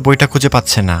কেবিন তো বইটা খুঁজে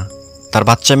পাচ্ছে না। তার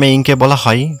বাচ্চা মেয়ে ইংকে বলা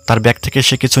হয় তার ব্যাগ থেকে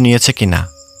সে কিছু নিয়েছে কিনা,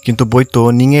 কিন্তু বই তো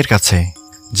নিংয়ের কাছে।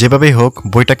 যেভাবেই হোক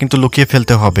বইটা কিন্তু লুকিয়ে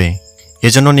ফেলতে হবে।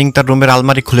 এজন্য নিং তার রুমের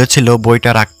আলমারি খুলেছিল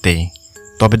বইটা রাখতে।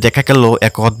 তবে দেখা গেল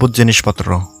এক অদ্ভুত জিনিসপত্র।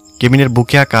 কেবিনের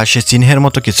বুকে আঁকা সে চিহ্নের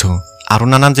মতো কিছু, আরও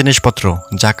নানান জিনিসপত্র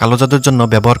যা কালো জাদুর জন্য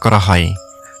ব্যবহার করা হয়।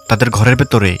 তাদের ঘরের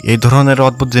ভেতরে এই ধরনের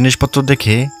অদ্ভুত জিনিসপত্র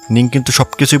দেখে নিং কিন্তু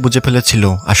সবকিছুই বুঝে ফেলেছিল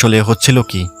আসলে হচ্ছিল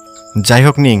কি। যাই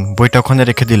হোক নিং বইটা ওখানে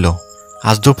রেখে দিল।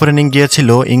 আজ দুপুরে নিং গিয়েছিল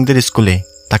ইংদের স্কুলে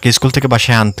তাকে স্কুল থেকে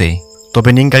বাসায় আনতে। তবে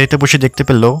নিং গাড়িতে বসে দেখতে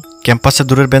পেল ক্যাম্পাসে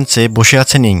দূরের বেঞ্চে বসে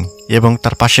আছে নিং এবং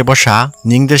তার পাশে বসা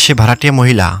নিংদের সে ভাড়াটিয়া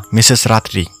মহিলা মিসেস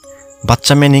রাত্রি।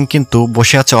 বাচ্চা মেয়ে নিং কিন্তু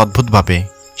বসে আছে অদ্ভুতভাবে।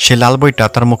 সে লাল বইটা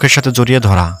তার মুখের সাথে জড়িয়ে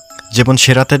ধরা, যেমন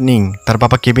সে রাতে নিং তার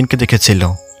বাবা কেবিনকে দেখেছিল।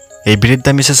 এই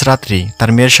বৃদ্ধা মিসেস রাত্রি তার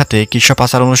মেয়ের সাথে কি সব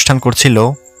আচার অনুষ্ঠান করছিল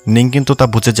নিং কিন্তু তা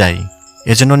বুঝে যায়।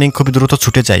 এজন্য নিং খুবই দ্রুত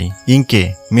ছুটে যায় ইংকে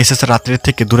মিসেস রাত্রির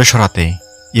থেকে দূরে সরাতে।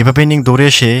 এভাবে নিং দৌড়ে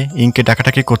এসে ইংকে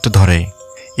ডাকাটাকি করতে ধরে।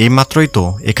 এইমাত্রই তো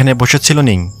এখানে বসেছিল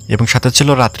নিং এবং সাথে ছিল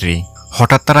রাত্রি।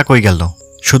 হঠাৎ তারা কই গেল?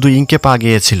 শুধু ইংকে পা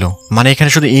গিয়েছিল, মানে এখানে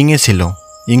শুধু ইংয়ে ছিল।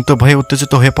 ইং তো ভয়ে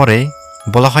উত্তেজিত হয়ে পড়ে।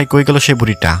 বলা হয় কই গেল সেই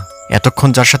বুড়িটা এতক্ষণ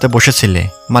যার সাথে বসেছিলে,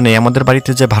 মানে আমাদের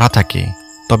বাড়িতে যে ভাড়া থাকে।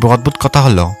 তবে অদ্ভুত কথা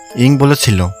হলো ইং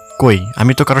বলেছিল কই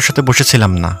আমি তো কারোর সাথে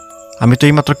বসেছিলাম না, আমি তো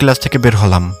এইমাত্র ক্লাস থেকে বের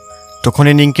হলাম।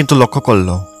 তখনই নিং কিন্তু লক্ষ্য করল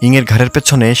ইংয়ের ঘাড়ের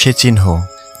পেছনে সেই চিহ্ন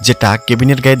যেটা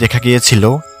কেবিনের গায়ে দেখা গিয়েছিল।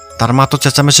 তার মা তো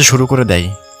চেঁচামেচি শুরু করে দেয়,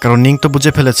 কারণ নিং তো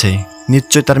বুঝে ফেলেছে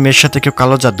নিশ্চয়ই তার মেয়ের সাথে কেউ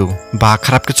কালো জাদু বা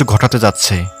খারাপ কিছু ঘটাতে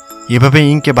যাচ্ছে। এভাবে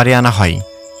ইংকে বাড়ি আনা হয়,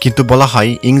 কিন্তু বলা হয়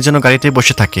ইং যেন গাড়িতেই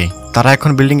বসে থাকে। তারা এখন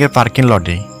বিল্ডিংয়ের পার্কিং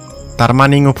লটে। তার মা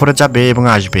নিং উপরে যাবে এবং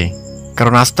আসবে,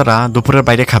 কারণ আজ তারা দুপুরের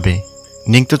বাইরে খাবে।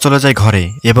 নিং তো চলে যায় ঘরে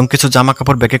এবং কিছু জামা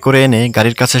কাপড় ব্যাগে করে এনে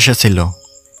গাড়ির কাছে এসেছিল।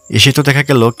 এসে তো দেখা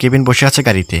গেল কেবিন বসে আছে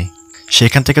গাড়িতে।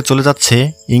 সেখান থেকে চলে যাচ্ছে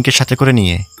ইংকে সাথে করে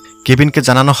নিয়ে। কেবিনকে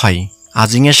জানানো হয় আজ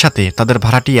ইংয়ের সাথে তাদের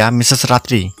ভাড়াটিয়া মিসেস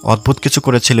রাত্রি অদ্ভুত কিছু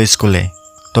করেছিল স্কুলে।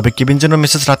 তবে কেবিন যেন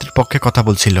মিসেস রাত্রির পক্ষে কথা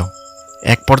বলছিল।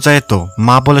 এক পর্যায়ে তো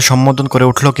মা বলে সম্বোধন করে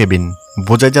উঠল কেবিন।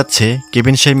 বোঝাই যাচ্ছে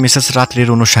কেবিন সেই মিসেস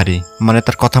রাত্রির অনুসারী, মানে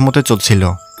তার কথা মতো চলছিল।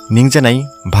 নিং জানাই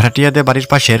ভাড়াটিয়াদের বাড়ির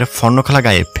পাশের ফর্ণখোলা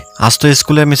গায়েব। আজ তো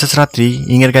স্কুলে মিসেস রাত্রি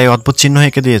ইংয়ের গায়ে অদ্ভুত চিহ্ন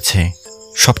এঁকে দিয়েছে।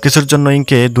 সবকিছুর জন্য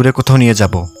ইংকে দূরে কোথাও নিয়ে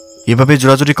যাব। এভাবে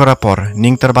জোরাজুরি করার পর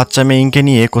নিং তার বাচ্চা মেয়ে ইংকে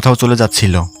নিয়ে কোথাও চলে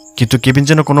যাচ্ছিল, কিন্তু কেবিন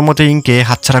যেন কোনো মতে ইংকে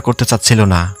হাতছাড়া করতে চাচ্ছিল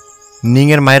না। নিং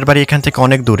এর মায়ের বাড়ি এখান থেকে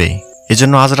অনেক দূরে,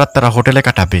 এজন্য আজ রাত তারা হোটেলে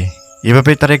কাটাবে।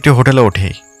 এভাবেই তারা একটি হোটেলে ওঠে।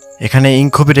 এখানে ইং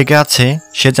খুবই রেগে আছে।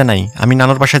 সে জানাই আমি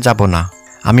নানুর বাসায় যাব না,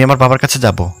 আমি আমার বাবার কাছে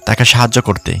যাব তাকে সাহায্য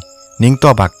করতে। নিং তো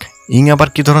অবাক, ইং আবার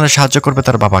কি ধরনের সাহায্য করবে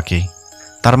তার বাবাকে।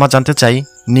 তার মা জানতে চাই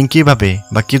নিং কীভাবে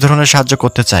বা কী ধরনের সাহায্য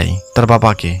করতে চাই তার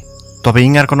বাবাকে। তবে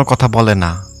ইং আর কোনো কথা বলে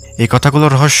না। এই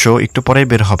কথাগুলোর রহস্য একটু পরেই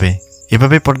বের হবে।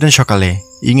 এভাবেই পরদিন সকালে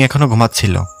ইং এখনও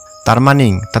ঘুমাচ্ছিল। তার মা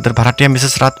নিং তাদের ভাড়াটিয়া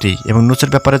মিসেস রাত্রি এবং নুচের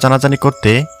ব্যাপারে জানাজানি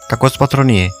করতে কাগজপত্র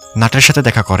নিয়ে নাটের সাথে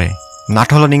দেখা করে। নাট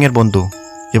হলো নিংয়ের বন্ধু,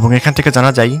 এবং এখান থেকে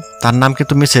জানা যায় তার নাম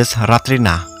কিন্তু মিসেস রাত্রি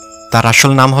না। তার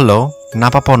আসল নাম হলো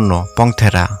নাপাপন্ন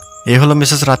পংথেরা। এই হলো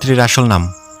মিসেস রাত্রির আসল নাম।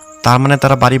 তার মানে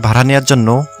তারা বাড়ি ভাড়া নেওয়ার জন্য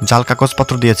জাল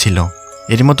কাগজপত্র দিয়েছিল।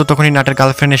 এরই মধ্যে তখনই নাটের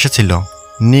গার্লফ্রেন্ড এসেছিল।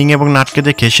 নিং এবং নাটকে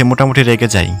দেখে সে মোটামুটি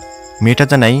রেগে যায়। মেয়েটা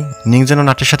জানাই নিং যেন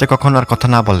নাটের সাথে কখনো আর কথা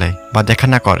না বলে বা দেখা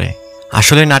না করে।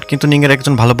 আসলে নাট কিন্তু নিংয়ের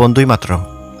একজন ভালো বন্ধুই মাত্র।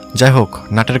 যাই হোক,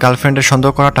 নাটের গার্লফ্রেন্ডের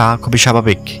সন্দেহ করাটা খুবই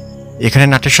স্বাভাবিক। এখানে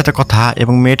নাটের সাথে কথা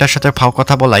এবং মেয়েটার সাথে ফাও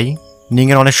কথা বলাই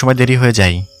নিংয়ের অনেক সময় দেরি হয়ে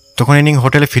যায়। তখনই নিং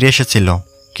হোটেলে ফিরে এসেছিল,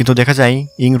 কিন্তু দেখা যায়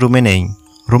ইং রুমে নেই।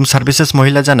 রুম সার্ভিসেস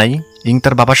মহিলা জানাই ইং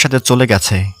তার বাবার সাথে চলে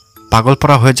গেছে। পাগল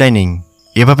পড়া হয়ে যায় নিং।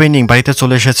 এভাবেই নিং বাড়িতে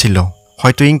চলে এসেছিল।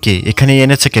 হয়তো ইংকে এখানেই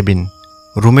এনেছে কেবিন।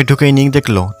 রুমে ঢুকেই নিং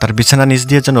দেখল তার বিছানা নিচ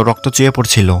দিয়ে যেন রক্ত চুয়ে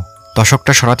পড়ছিল।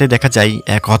 দশকটা সরাতে দেখা যায়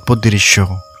এক অদ্ভুত দৃশ্য।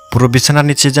 পুরো বিছানার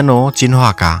নিচে যেন চিহ্ন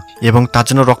আঁকা এবং তার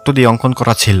জন্য রক্ত দিয়ে অঙ্কন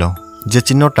করা ছিল, যে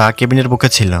চিহ্নটা কেবিনের বুকে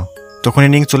ছিল। তখনই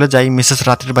নিং চলে যায় মিসেস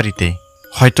রাতের বাড়িতে।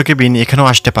 হয়তো কেবিন এখানেও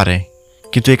আসতে পারে,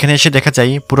 কিন্তু এখানে এসে দেখা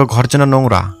যায় পুরো ঘর যেন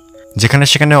নোংরা, যেখানে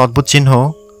সেখানে অদ্ভুত চিহ্ন।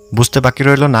 বুঝতে বাকি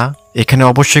রইল না এখানে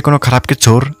অবশ্যই কোনো খারাপ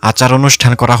কিছুর আচার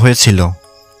অনুষ্ঠান করা হয়েছিল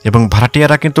এবং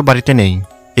ভাড়াটিয়ারা কিন্তু বাড়িতে নেই।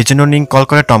 এজন্য নিং কল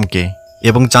করে টমকে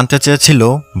এবং জানতে চেয়েছিল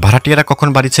ভাড়াটিয়ারা কখন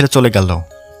বাড়ি ছেড়ে চলে গেল।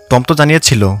 টম তো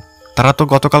জানিয়েছিল তারা তো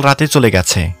গতকাল রাতেই চলে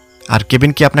গেছে। আর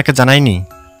কেবিন কি আপনাকে জানায়নি?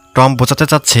 টম বোঝাতে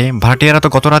চাচ্ছে ভাড়াটিয়ারা তো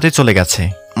গত রাতেই চলে গেছে,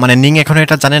 মানে নিং এখনো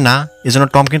এটা জানে না। এজন্য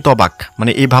টম কিন্তু অবাক,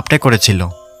 মানে এই ভাবটাই করেছিল।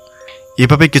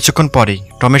 এভাবে কিছুক্ষণ পরেই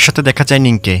টমের সাথে দেখা যায়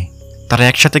নিংকে। তারা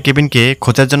একসাথে কেবিনকে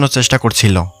খোঁজার জন্য চেষ্টা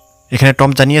করছিল। এখানে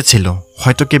টম জানিয়েছিল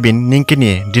হয়তো কেবিন নিংকে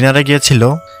নিয়ে ডিনারে গিয়েছিল,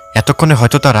 এতক্ষণে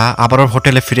হয়তো তারা আবারও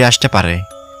হোটেলে ফিরে আসতে পারে।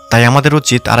 তাই আমাদের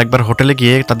উচিত আরেকবার হোটেলে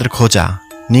গিয়ে তাদের খোঁজা।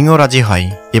 নিংও রাজি হয়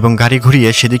এবং গাড়ি ঘুরিয়ে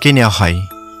সেদিকেই নেওয়া হয়।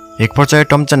 এক পর্যায়ে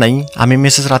টম জানাই আমি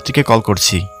মিসেস রাত্রিকে কল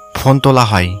করছি। ফোন তোলা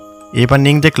হয়। এবার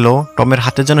নিং দেখলো টমের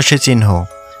হাতে যেন সেই চিহ্ন,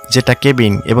 যেটা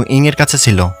কেবিন এবং ইংয়ের কাছে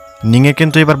ছিল। নিংয়ের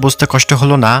কিন্তু এবার বুঝতে কষ্ট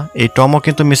হলো না এই টমও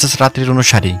কিন্তু মিসেস রাত্রির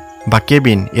অনুসারী বা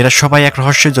কেবিন, এরা সবাই এক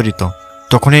রহস্যে জড়িত।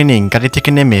 তখনই নিং গাড়ি থেকে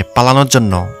নেমে পালানোর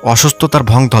জন্য অসুস্থতার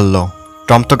ভং ধরল।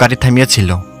 টম তো গাড়ি থামিয়েছিল।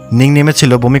 নিং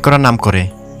নেমেছিল বমি করার নাম করে।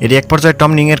 এর এক পর্যায়ে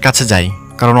টম নিংয়ের কাছে যায়,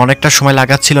 কারণ অনেকটা সময়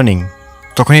লাগাচ্ছিল নিং।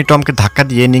 তখনই টমকে ধাক্কা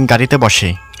দিয়ে নিং গাড়িতে বসে।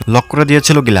 লক করে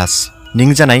দিয়েছিল গ্লাস। নিং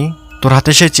জানাই তোর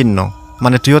হাতে সেই চিহ্ন,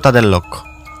 মানে তুইও তাদের লোক।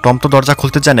 টম তো দরজা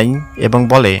খুলতে জানাই এবং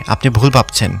বলে আপনি ভুল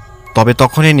ভাবছেন। তবে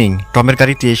তখনই নিং টমের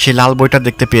গাড়িতে সেই লাল বইটা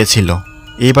দেখতে পেয়েছিল।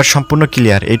 এইবার সম্পূর্ণ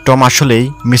ক্লিয়ার এই টম আসলেই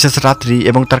মিসেস রাত্রি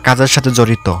এবং তার কাজের সাথে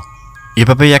জড়িত।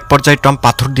 এভাবেই এক পর্যায়ে টম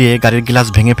পাথর দিয়ে গাড়ির গ্লাস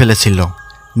ভেঙে ফেলেছিল।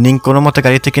 নিং কোনো মতে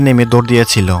গাড়ি থেকে নেমে দৌড়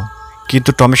দিয়েছিল, কিন্তু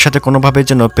টমের সাথে কোনোভাবেই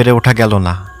যেন পেরে ওঠা গেল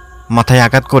না। মাথায়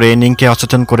আঘাত করে নিংকে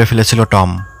অচেতন করে ফেলেছিল টম।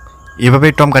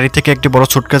 এভাবেই টম গাড়ি থেকে একটি বড়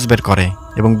সুটকেস বের করে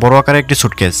এবং বড় আকারে একটি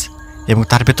সুটকেস, এবং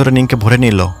তার ভেতরে নিংকে ভরে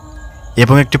নিল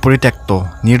এবং একটি পরিত্যক্ত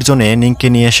নির্জনে নিংকে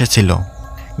নিয়ে এসেছিল।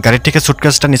 গাড়ি থেকে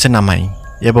সুটকেসটা নিচে নামাই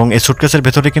এবং এই সুটকেসের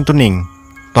ভেতরে কিন্তু নিং।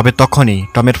 তবে তখনই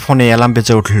টমের ফোনে অ্যালার্ম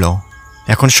বেজে উঠল।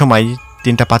 এখন সময়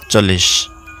 3:45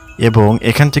 এবং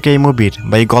এখান থেকে এই মুভির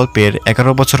বা এই গল্পের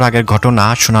 11 বছর আগের ঘটনা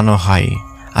শোনানো হয়।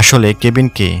 আসলে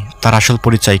কেবিনকে, তার আসল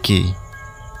পরিচয় কি?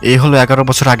 এই হলো 11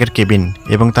 বছর আগের কেবিন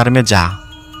এবং তার মেয়ে যা,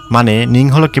 মানে নিং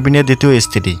হলো কেবিনের দ্বিতীয়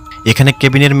স্ত্রী। এখানে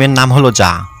কেবিনের মেয়ের নাম হলো যা।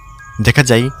 দেখা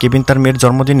যায় কেবিন তার মেয়ের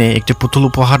জন্মদিনে একটি পুতুল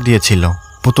উপহার দিয়েছিল।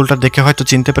 পুতুলটা দেখে হয়তো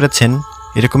চিনতে পেরেছেন,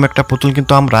 এরকম একটা পুতুল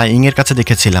কিন্তু আমরা ইংয়ের কাছে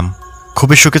দেখেছিলাম।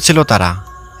 খুবই সুখে ছিল তারা।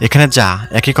 এখানে যা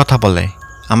একই কথা বলে,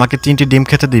 আমাকে 3টি ডিম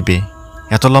খেতে দিবে,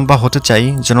 এত লম্বা হতে চাই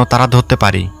যেন তারা ধরতে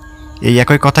পারি। এই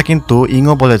একই কথা কিন্তু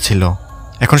ইংও বলেছিল।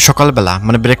 এখন সকালবেলা,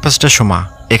 মানে ব্রেকফাস্টের সময়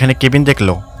এখানে কেবিন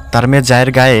দেখলো তার মেয়ে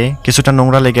জায়ের গায়ে কিছুটা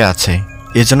নোংরা লেগে আছে।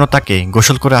 এজন্য তাকে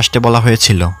গোসল করে আসতে বলা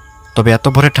হয়েছিল। তবে এত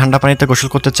ভোরে ঠান্ডা পানিতে গোসল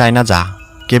করতে চায় না যা।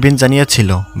 কেবিন জানিয়েছিল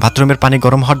বাথরুমের পানি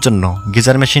গরম হওয়ার জন্য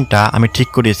গিজার মেশিনটা আমি ঠিক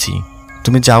করেছি,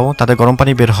 তুমি যাও, তাতে গরম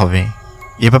পানি বের হবে।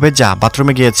 এভাবে যা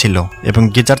বাথরুমে গিয়েছিল এবং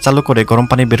গিজার চালু করে গরম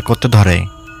পানি বের করতে ধরে।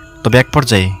 তবে এক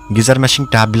পর্যায়ে গিজার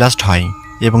মেশিনটা ব্লাস্ট হয়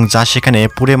এবং যা সেখানে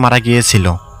পুড়ে মারা গিয়েছিল।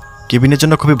 কেবিনের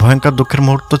জন্য খুবই ভয়ঙ্কর দুঃখের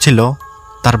মুহূর্ত ছিল।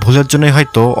 তার ভুলের জন্যই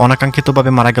হয়তো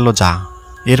অনাকাঙ্ক্ষিতভাবে মারা গেল যা।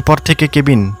 এরপর থেকে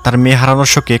কেবিন তার মেয়ে হারানোর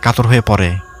শোকে কাতর হয়ে পড়ে,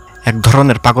 এক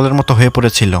ধরনের পাগলের মতো হয়ে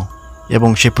পড়েছিল এবং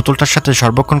সে পুতুলটার সাথে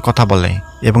সর্বক্ষণ কথা বলে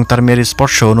এবং তার মেয়ের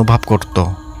স্পর্শ অনুভব করত।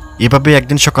 এভাবে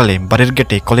একদিন সকালে বাড়ির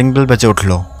গেটে কলিং বেল বেজে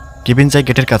উঠল। কেবিন যায়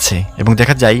গেটের কাছে এবং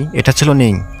দেখা যায় এটা ছিল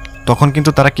নিং। তখন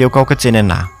কিন্তু তারা কেউ কাউকে চেনে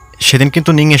না। সেদিন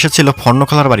কিন্তু নিং এসেছিল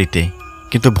ফর্ণখলার বাড়িতে,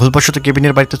 কিন্তু ভুলবশত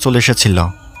কেবিনের বাড়িতে চলে এসেছিল।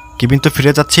 কেবিন তো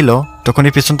ফিরে যাচ্ছিল,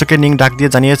 তখনই পেছন থেকে নিং ডাক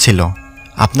দিয়ে জানিয়েছিল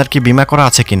আপনার কি বীমা করা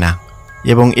আছে কিনা।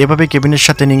 এবং এভাবে কেবিনের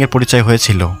সাথে নিংয়ের পরিচয়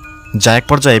হয়েছিল, যা এক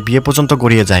পর্যায়ে বিয়ে পর্যন্ত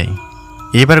গড়িয়ে যায়।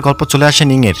 এইবার গল্প চলে আসে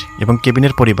নিংয়ের এবং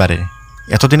কেবিনের পরিবারে।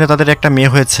 এতদিনে তাদের একটা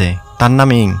মেয়ে হয়েছে, তার নাম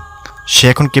ইং। সে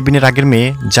এখন কেবিনের আগের মেয়ে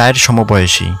জায়ের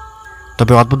সমবয়সী।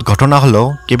 তবে অদ্ভুত ঘটনা হলো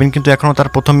কেবিন কিন্তু এখনও তার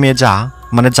প্রথম মেয়ে যা,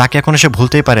 মানে যাকে এখনও সে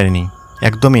ভুলতেই পারেনি,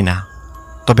 একদমই না।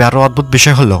 তবে আরও অদ্ভুত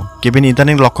বিষয় হলো কেবিন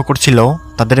ইদানিং লক্ষ্য করছিল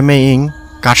তাদের মেয়ে ইং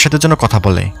কার সাথে যেন কথা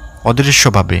বলে,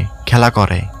 অদৃশ্যভাবে খেলা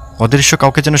করে, অদৃশ্য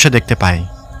কাউকে যেন সে দেখতে পায়।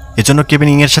 এজন্য কেবিন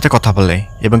ইংয়ের সাথে কথা বলে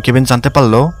এবং কেবিন জানতে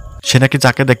পারল সে নাকি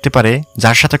যাকে দেখতে পারে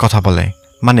যার সাথে কথা বলে,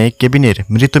 মানে কেবিনের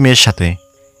মৃত মেয়ের সাথে।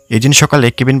 এই দিন সকালে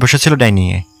কেবিন বসেছিল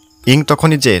ডাইনিংয়ে। ইং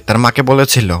তখনই যে তার মাকে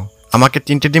বলেছিল আমাকে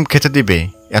 3টি ডিম খেতে দিবে,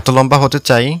 এত লম্বা হতে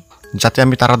চাই যাতে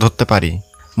আমি তারা ধরতে পারি।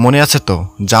 মনে আছে তো?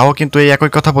 যাও কিন্তু এই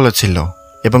একই কথা বলেছিল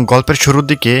এবং গল্পের শুরুর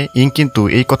দিকে ইং কিন্তু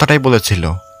এই কথাটাই বলেছিল।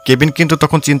 কেবিন কিন্তু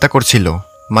তখন চিন্তা করছিল,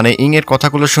 মানে ইং এর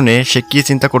কথাগুলো শুনে সে কি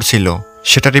চিন্তা করছিল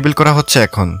সেটা রিভিল করা হচ্ছে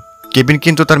এখন। কেবিন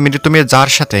কিন্তু তার মৃত মেয়ে যার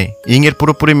সাথে ইং এর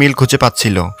পুরোপুরি মিল খুঁজে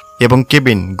পাচ্ছিল এবং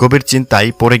কেবিন গভীর চিন্তায়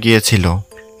পড়ে গিয়েছিল।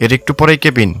 এর একটু পরেই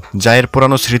কেবিন জায়ের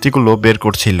পুরানো স্মৃতিগুলো বের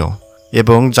করছিল।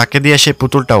 এবং যাকে দিয়ে সে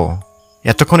পুতুলটাও।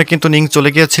 এতক্ষণে কিন্তু নিং চলে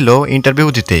গিয়েছিল ইন্টারভিউ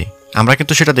দিতে। আমরা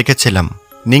কিন্তু সেটা দেখেছিলাম।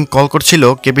 নিং কল করছিল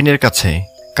কেবিনের কাছে,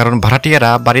 কারণ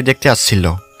ভাড়াটিয়ারা বাড়ি দেখতে আসছিল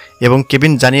এবং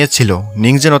কেবিন জানিয়েছিল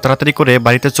নিং যেন তাড়াতাড়ি করে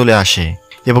বাড়িতে চলে আসে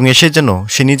এবং এসে যেন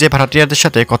সে নিজে ভাড়াটিয়াদের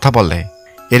সাথে কথা বলে।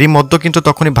 এরই মধ্যে কিন্তু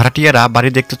তখনই ভাড়াটিয়ারা বাড়ি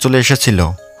দেখতে চলে এসেছিল।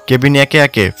 কেবিন একে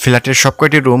একে ফ্ল্যাটের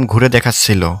সবকয়টি রুম ঘুরে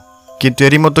দেখাচ্ছিল, কিন্তু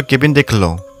এরই মধ্যে কেবিন দেখল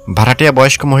ভাড়াটিয়া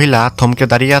বয়স্ক মহিলা থমকে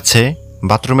দাঁড়িয়ে আছে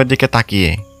বাথরুমের দিকে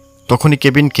তাকিয়ে। তখনই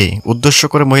কেবিনকে উদ্দেশ্য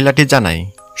করে মহিলাটি জানায়,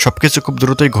 সবকিছু খুব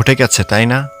দ্রুতই ঘটে গেছে তাই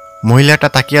না? মহিলাটা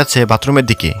তাকিয়ে আছে বাথরুমের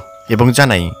দিকে এবং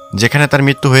জানাই যেখানে তার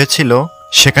মৃত্যু হয়েছিল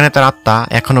সেখানে তার আত্মা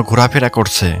এখনো ঘোরাফেরা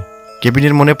করছে।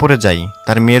 কেবিনের মনে পড়ে যায়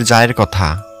তার মেয়ের জায়ের কথা।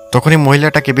 তখনই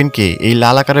মহিলাটা কেবিনকে এই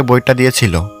লাল আকারের বইটা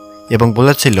দিয়েছিল এবং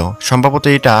বলেছিল সম্ভবত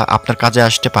এটা আপনার কাজে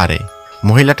আসতে পারে।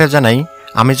 মহিলাটা জানাই,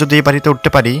 আমি যদি এই বাড়িতে উঠতে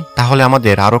পারি তাহলে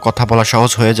আমাদের আরও কথা বলা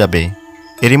সহজ হয়ে যাবে।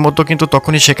 এরই মধ্যে কিন্তু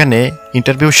তখনই সেখানে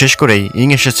ইন্টারভিউ শেষ করেই ইং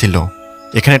এসেছিল।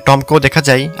 এখানে টমকেও দেখা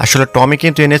যায়। আসলে টমই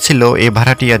কিন্তু এনেছিল এই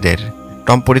ভাড়াটিয়াদের।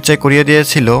 টম পরিচয় করিয়ে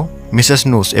দিয়েছিল মিসেস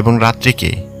নুস এবং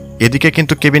রাত্রিকে। এদিকে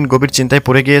কিন্তু কেবিন গভীর চিন্তায়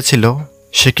পড়ে গিয়েছিল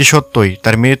সে কি সত্যই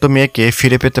তার মৃত মেয়েকে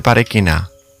ফিরে পেতে পারে কিনা।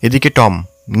 এদিকে টম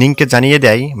নিংকে জানিয়ে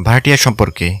দেয় ভাড়াটিয়া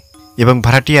সম্পর্কে এবং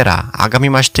ভাড়াটিয়ারা আগামী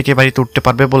মাস থেকে বাড়িতে উঠতে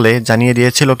পারবে বলে জানিয়ে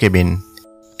দিয়েছিল কেবিন।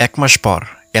 1 মাস পর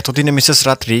এতদিনে মিসেস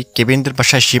রাত্রি কেবিনদের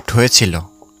বাসায় শিফট হয়েছিল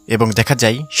এবং দেখা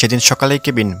যায় সেদিন সকালেই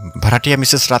কেবিন ভাড়াটিয়া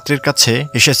মিসেস রাত্রির কাছে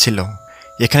এসেছিল।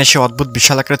 এখানে সে অদ্ভুত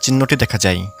বিশাল আকারের চিহ্নটি দেখা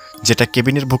যায় যেটা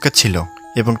কেবিনের বুকে ছিল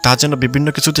এবং তা যেন বিভিন্ন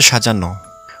কিছুতে সাজানো।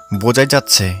 বোঝাই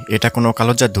যাচ্ছে এটা কোনো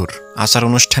কালো জাদুর আচার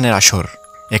অনুষ্ঠানের আসর।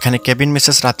 এখানে কেবিন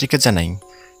মিসেস রাত্রিকে জানাই,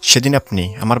 সেদিন আপনি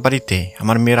আমার বাড়িতে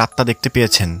আমার মেয়ের আত্মা দেখতে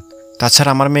পেয়েছেন।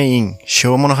 তাছাড়া আমার মেয়ে ইং,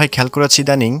 সেও মনে হয় খেয়াল করেছি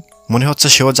ইদানিং মনে হচ্ছে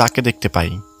সেও যাকে দেখতে পাই,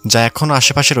 যা এখনও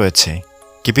আশেপাশে রয়েছে।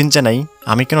 কেবিন জানাই,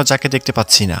 আমি কেন যাকে দেখতে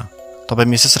পাচ্ছি না। তবে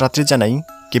মিসেস রাত্রি জানাই,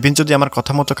 কেবিন যদি আমার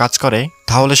কথা মতো কাজ করে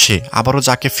তাহলে সে আবারও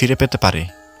যাকে ফিরে পেতে পারে।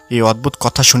 এই অদ্ভুত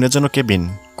কথা শুনে যেন কেবিন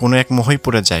কোনো এক মোহই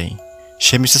পড়ে যায়।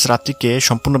 সে মিসেস রাত্রিকে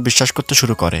সম্পূর্ণ বিশ্বাস করতে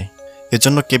শুরু করে।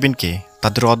 এজন্য কেবিনকে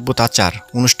তাদের অদ্ভুত আচার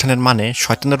অনুষ্ঠানের মানে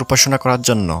শয়তানের উপাসনা করার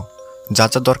জন্য যা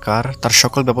যা দরকার তার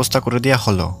সকল ব্যবস্থা করে দেওয়া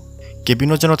হলো।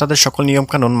 কেবিনও যেন তাদের সকল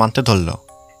নিয়মকানুন মানতে ধরল।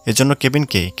 এজন্য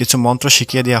কেবিনকে কিছু মন্ত্র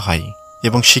শিখিয়ে দেওয়া হয়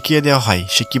এবং শিখিয়ে দেওয়া হয়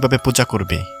সে কীভাবে পূজা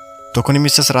করবে। তখনই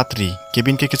মিসেস রাত্রি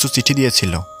কেবিনকে কিছু চিঠি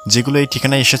দিয়েছিল যেগুলো এই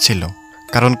ঠিকানায় এসেছিল,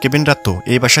 কারণ কেবিন রাত তো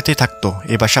এই বাসাতেই থাকতো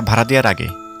এই বাসা ভাড়া দেওয়ার আগে।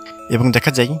 এবং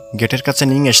দেখা যায় গেটের কাছে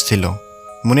নিং এসেছিল।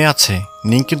 মনে আছে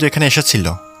নিং কিন্তু এখানে এসেছিল।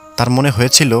 তার মনে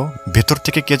হয়েছিল ভেতর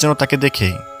থেকে কে যেন তাকে দেখে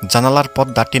জানালার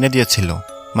পর্দা টেনে দিয়েছিল,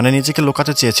 মানে নিজেকে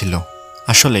লুকাতে চেয়েছিল।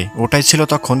 আসলে ওটাই ছিল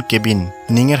তখন কেবিন,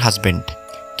 নিংয়ের হাজব্যান্ড।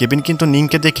 কেবিন কিন্তু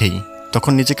নিংকে দেখেই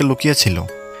তখন নিজেকে লুকিয়েছিল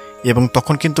এবং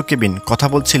তখন কিন্তু কেবিন কথা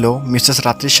বলছিল মিসেস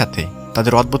রাত্রির সাথে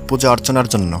তাদের অদ্ভুত পূজা অর্চনার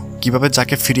জন্য কিভাবে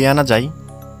যাকে ফিরিয়ে আনা যায়।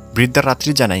 বৃদ্ধা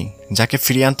রাত্রি জানাই, যাকে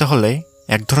ফিরিয়ে আনতে হলে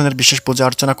এক ধরনের বিশেষ পূজা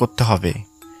অর্চনা করতে হবে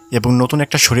এবং নতুন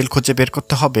একটা শরীর খুঁজে বের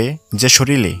করতে হবে যে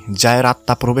শরীরে জায়ের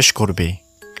আত্মা প্রবেশ করবে।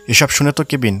 এসব শুনে তো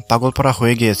কেবিন পাগলপরা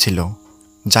হয়ে গিয়েছিল,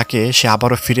 যাকে সে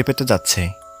আবারও ফিরে পেতে যাচ্ছে।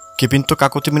 কেবিন তো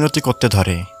কাকুতি মিনতি করতে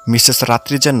ধরে মিসেস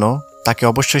রাত্রি যেন তাকে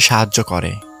অবশ্যই সাহায্য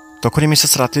করে। তখনই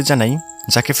মিসেস রাত্রি জানাই,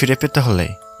 যাকে ফিরে পেতে হলে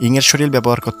ইংয়ের শরীর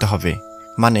ব্যবহার করতে হবে,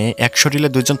 মানে এক শরীরে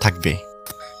 2 জন থাকবে।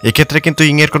 এক্ষেত্রে কিন্তু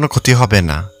ইংয়ের কোনো ক্ষতি হবে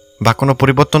না বা কোনো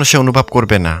পরিবর্তন সে অনুভব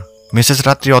করবে না। মিসেস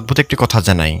রাত্রি অদ্ভুত একটি কথা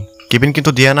জানাই, কেবিন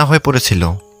কিন্তু দিয়ানা হয়ে পড়েছিল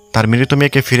তার মৃত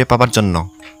মেয়েকে ফিরে পাবার জন্য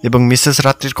এবং মিসেস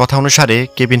রাত্রির কথা অনুসারে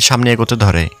কেবিন সামনে এগোতে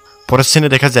ধরে। পরের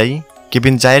সিনে দেখা যায়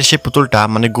কেবিন জায়ের সেই পুতুলটা,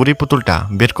 মানে গুড়ি পুতুলটা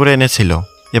বের করে এনেছিল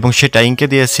এবং সেটা ইংকে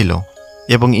দিয়েছিল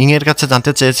এবং ইংয়ের কাছে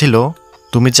জানতে চেয়েছিল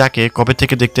তুমি যাকে কবে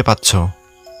থেকে দেখতে পাচ্ছ।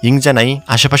 ইং জানাই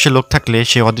আশেপাশে লোক থাকলে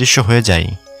সে অদৃশ্য হয়ে যায়।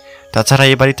 তাছাড়া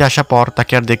এই বাড়িতে আসার পর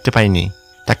তাকে আর দেখতে পাইনি।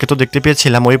 তাকে তো দেখতে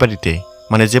পেয়েছিলাম ওই বাড়িতে,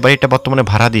 মানে যে বাড়িটা বর্তমানে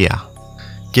ভাড়া দিয়া।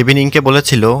 কেবিন ইংকে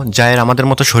বলেছিল জায়ের আমাদের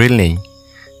মতো শরীর নেই,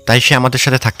 তাই সে আমাদের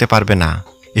সাথে থাকতে পারবে না।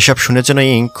 এসব শুনে যেন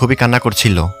ইং খুবই কান্না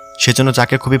করছিল, সেজন্য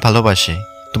যাকে খুবই ভালোবাসে।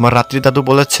 তোমার রাত্রি দাদু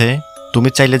বলেছে তুমি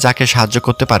চাইলে যাকে সাহায্য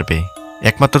করতে পারবে,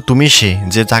 একমাত্র তুমি সে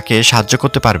যে যাকে সাহায্য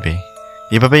করতে পারবে।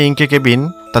 এভাবে ইংকে কেবিন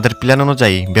তাদের প্ল্যান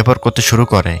অনুযায়ী ব্যবহার করতে শুরু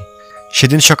করে।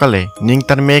 সেদিন সকালে নিং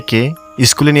তার মেয়েকে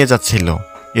স্কুলে নিয়ে যাচ্ছিল।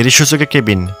 এরই সুযোগে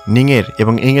কেবিন নিংয়ের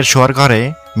এবং ইংয়ের শোয়ার ঘরে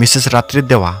মিসেস রাত্রির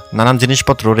দেওয়া নানান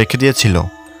জিনিসপত্র রেখে দিয়েছিল,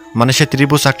 মানে সে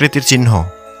ত্রিভুজ আকৃতির চিহ্ন,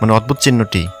 মানে অদ্ভুত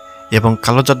চিহ্নটি এবং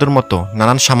কালো জাদুর মতো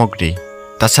নানান সামগ্রী।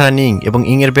 তাছাড়া নিং এবং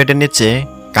ইংয়ের বেডের নিচে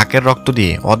কাকের রক্ত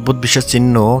দিয়ে অদ্ভুত বিশেষ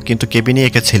চিহ্ন কিন্তু কেবিনই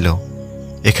এঁকেছিল।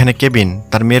 এখানে কেবিন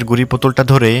তার মেয়ের গুড়ি পুতুলটা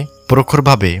ধরে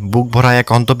প্রখরভাবে বুক ভরা এক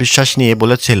অন্ধবিশ্বাস নিয়ে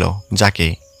বলেছিল যাকে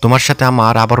তোমার সাথে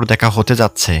আমার আবারও দেখা হতে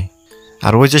যাচ্ছে।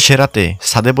 আর ওই যে সে রাতে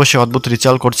ছাদে বসে অদ্ভুত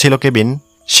রিচুয়াল করছিল কেবিন,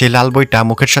 সে লাল বইটা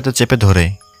মুখের সাথে চেপে ধরে।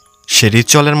 সে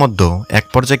রিচুয়ালের মধ্যে এক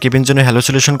পর্যায়ে কেবিন যেন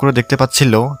হ্যালুসিনেশন করে দেখতে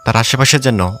পাচ্ছিল তার আশেপাশে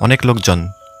যেন অনেক লোকজন,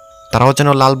 তারাও যেন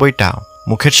লাল বইটা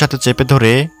মুখের সাথে চেপে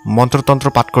ধরে মন্ত্রতন্ত্র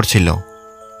পাঠ করছিল।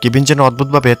 কেবিন যেন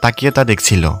অদ্ভুতভাবে তাকিয়ে তা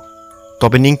দেখছিল,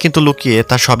 তবে নিং কিন্তু লুকিয়ে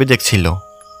তা সবই দেখছিল।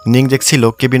 নিং দেখছিল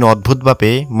কেবিন অদ্ভুতভাবে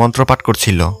মন্ত্রপাঠ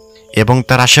করছিল এবং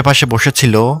তার আশেপাশে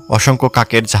বসেছিল অসংখ্য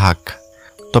কাকের ঝাঁক।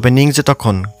 তবে নিং যে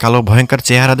তখন কালো ভয়ঙ্কর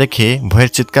চেহারা দেখে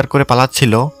ভয়ের চিৎকার করে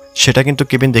পালাচ্ছিল সেটা কিন্তু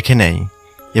কেবিন দেখে নেয়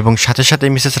এবং সাথে সাথে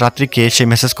মিসেস রাত্রিকে সে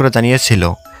মেসেজ করে জানিয়েছিল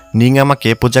নিং আমাকে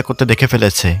পূজা করতে দেখে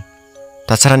ফেলেছে।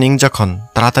 তাছাড়া নিং যখন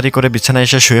তাড়াতাড়ি করে বিছানায়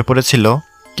এসে শুয়ে পড়েছিল,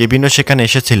 কেবিনও সেখানে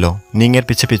এসেছিল নিংয়ের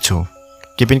পিছু পিছু।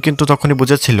 কেবিন কিন্তু তখনই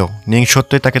বুঝেছিল নিং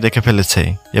সত্যই তাকে দেখে ফেলেছে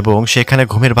এবং সেখানে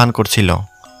ঘুমের ভান করছিল।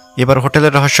 এবার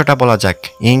হোটেলের রহস্যটা বলা যাক,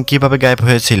 ইং কিভাবে গায়েব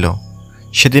হয়েছিল।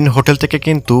 সেদিন হোটেল থেকে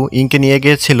কিন্তু ইংকে নিয়ে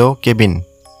গিয়েছিল কেবিন।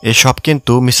 এসব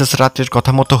কিন্তু মিসেস রাত্রির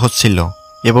কথা মতো হচ্ছিল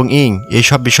এবং ইং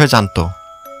এইসব বিষয় জানত।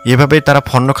 এভাবেই তারা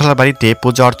ফর্ণখালার বাড়িতে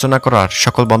পূজা অর্চনা করার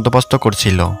সকল বন্দোবস্ত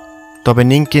করছিল। তবে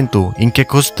নিং কিন্তু ইংকে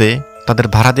খুঁজতে তাদের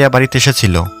ভাড়া দেওয়া বাড়িতে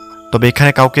এসেছিল, তবে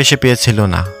এখানে কাউকে এসে পেয়েছিল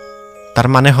না। তার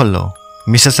মানে হলো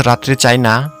মিসেস রাত্রি চায়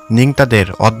না নিং তাদের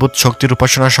অদ্ভুত শক্তির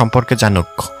উপাসনা সম্পর্কে জানুক।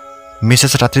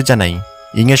 মিসেস রাত্রি জানাই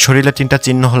ইংয়ের শরীরে 3টা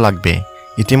চিহ্ন লাগবে।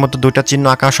 ইতিমধ্যে 2টা চিহ্ন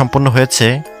আঁকা সম্পন্ন হয়েছে,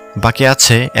 বাকি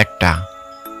আছে একটা।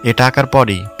 এটা আঁকার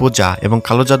পরই পূজা এবং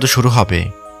কালো জাদু শুরু হবে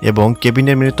এবং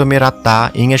কেবিনের মৃত মেয়ের আত্মা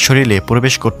ইংয়ের শরীরে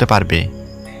প্রবেশ করতে পারবে।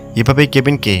 এভাবেই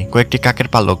কেবিনকে কয়েকটি কাকের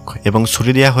পালক এবং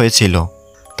ছুরি দেওয়া হয়েছিল।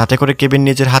 তাতে করে কেবিন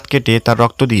নিজের হাত কেটে তার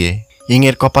রক্ত দিয়ে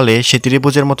ইংয়ের কপালে সে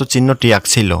ত্রিভুজের মতো চিহ্নটি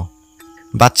আঁকছিল।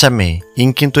 বাচ্চা মেয়ে ইং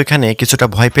কিন্তু এখানে কিছুটা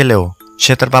ভয় পেলেও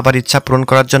সে তার বাবার ইচ্ছা পূরণ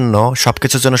করার জন্য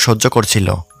সবকিছুর জন্য সহ্য করছিল।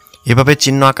 এভাবে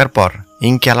চিহ্ন আঁকার পর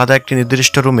ইংকে আলাদা একটি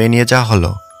নির্দিষ্ট রুমে নিয়ে যাওয়া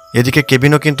হলো। এদিকে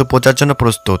কেবিনও কিন্তু পূজার জন্য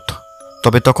প্রস্তুত।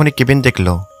 তবে তখনই কেবিন দেখল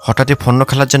হঠাৎই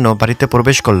ফর্ণখালার জন্য বাড়িতে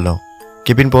প্রবেশ করল।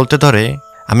 কেবিন বলতে ধরে,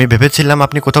 আমি ভেবেছিলাম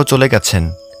আপনি কোথাও চলে গেছেন।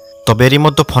 তবে এরই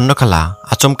মধ্যে ফর্ণখালা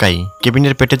আচমকাই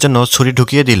কেবিনের পেটের জন্য ছুরি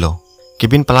ঢুকিয়ে দিল।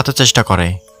 কেবিন পালাতে চেষ্টা করে।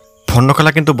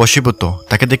 ফর্ণখালা কিন্তু বশীভূত,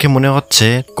 তাকে দেখে মনে হচ্ছে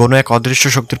কোনো এক অদৃশ্য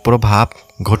শক্তির প্রভাব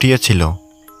ঘটিয়েছিল।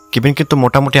 কেবিন কিন্তু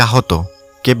মোটামুটি আহত।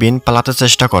 কেবিন পালাতে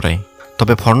চেষ্টা করে,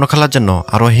 তবে ফর্ণখালার জন্য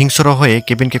আরও হিংস্র হয়ে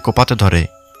কেবিনকে কোপাতে ধরে।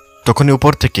 তখনই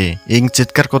উপর থেকে ইং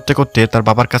চিৎকার করতে করতে তার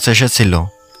বাবার কাছে এসেছিল।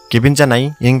 কেবিন জানাই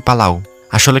ইং পালাও।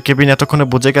 আসলে কেবিন এতক্ষণে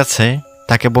বুঝে গেছে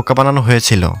তাকে বোকা বানানো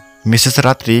হয়েছিল। মিসেস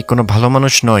রাত্রি কোনো ভালো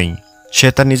মানুষ নয়, সে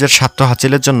তার নিজের স্বার্থ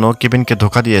হাসিলের জন্য কেবিনকে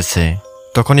ধোঁকা দিয়েছে।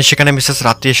 তখনই সেখানে মিসেস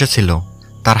রাত্রি এসেছিল,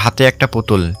 তার হাতে একটা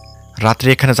পুতুল। রাত্রি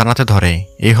এখানে জানাতে ধরে,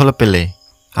 এই হলো পেলে,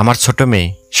 আমার ছোট মেয়ে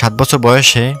 7 বছর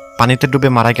বয়সে পানিতে ডুবে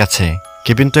মারা গেছে।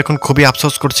 কেবিন তো এখন খুবই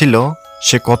আফসোস করছিল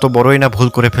সে কত বড়ই না ভুল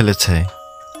করে ফেলেছে।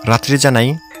 রাত্রি জানাই,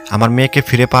 আমার মেয়েকে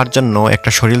ফিরে পাওয়ার জন্য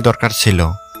একটা শরীর দরকার ছিল,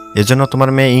 এজন্য তোমার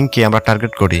মেয়ে ইংকে আমরা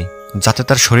টার্গেট করি, যাতে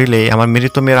তার শরীরে আমার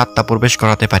মৃত মেয়ের আত্মা প্রবেশ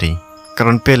করাতে পারি।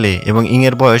 কারণ পেলে এবং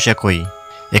ইংয়ের বয়স একই।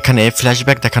 এখানে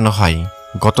ফ্ল্যাশব্যাক দেখানো হয়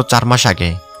গত 4 মাস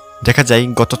আগে। দেখা যায়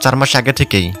গত 4 মাস আগে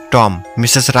থেকেই টম,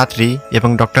 মিসেস রাত্রি এবং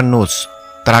ডক্টর নুস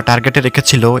তারা টার্গেটে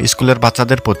রেখেছিল স্কুলের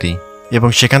বাচ্চাদের প্রতি এবং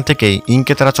সেখান থেকেই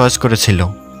ইংকে তারা চয়েস করেছিল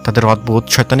তাদের অদ্ভুত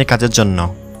শয়তানি কাজের জন্য।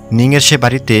 নিংয়ের সে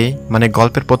বাড়িতে মানে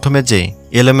গল্পের প্রথমে যে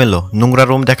এলোমেলো নোংরা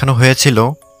রুম দেখানো হয়েছিল,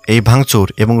 এই ভাঙচুর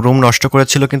এবং রুম নষ্ট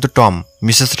করেছিল কিন্তু টম,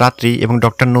 মিসেস রাত্রি এবং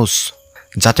ডক্টর নুস,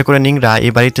 যাতে করে নিংরা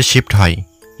এই বাড়িতে শিফট হয়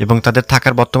এবং তাদের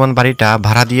থাকার বর্তমান বাড়িটা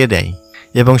ভাড়া দিয়ে দেয়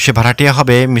এবং সে ভাড়াটিয়া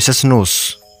হবে মিসেস নুস।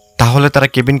 তাহলে তারা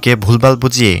কেবিনকে ভুলভাল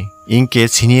বুঝিয়ে ইংকে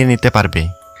ছিনিয়ে নিতে পারবে।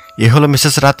 এ হলো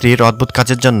মিসেস রাত্রির অদ্ভুত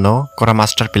কাজের জন্য করা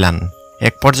মাস্টার প্ল্যান।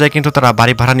 এক পর্যায়ে কিন্তু তারা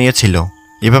বাড়ি ভাড়া নিয়েছিল।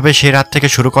 এভাবে সেই রাত থেকে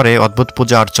শুরু করে অদ্ভুত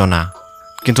পূজা অর্চনা।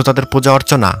 কিন্তু তাদের পূজা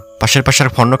অর্চনা পাশের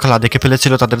ফর্ণখালা দেখে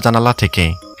ফেলেছিল তাদের জানালা থেকে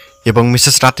এবং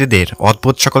মিসেস রাত্রিদের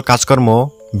অদ্ভুত সকল কাজকর্ম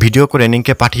ভিডিও করে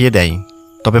নিংকে পাঠিয়ে দেয়।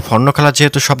 তবে ফর্ণখালা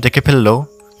যেহেতু সব দেখে ফেলল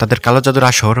তাদের কালো জাদুর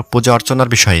আসর পূজা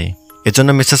অর্চনার বিষয়ে, এজন্য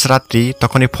মিসেস রাত্রি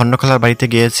তখনই ফর্ণখালার বাড়িতে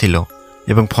গিয়েছিল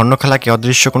এবং ফর্ণখালাকে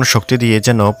অদৃশ্য কোনো শক্তি দিয়ে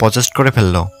যেন পজেস্ট করে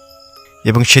ফেলল।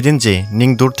 এবং সেদিন যে নিং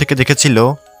দূর থেকে দেখেছিল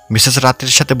মিসেস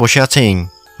রাত্রির সাথে বসে আছে ইং,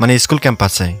 মানে স্কুল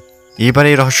ক্যাম্পাসে। এইবার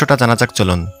এই রহস্যটা জানা যাক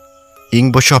চলুন। ইং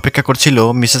বসে অপেক্ষা করছিল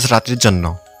মিসেস রাত্রির জন্য।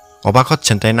 অবাক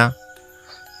হচ্ছেন তাই না?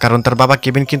 কারণ তার বাবা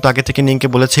কেবিন কিন্তু আগে থেকে নিংকে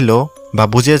বলেছিল বা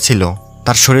বুঝিয়েছিল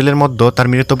তার শরীরের মধ্যে তার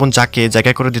মৃত বোন যাকে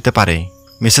জায়গা করে দিতে পারে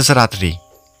মিসেস রাত্রি।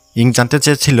 ইং জানতে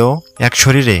চেয়েছিল এক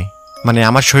শরীরে মানে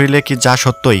আমার শরীরে কি যা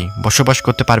সত্যই বসবাস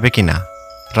করতে পারবে কিনা।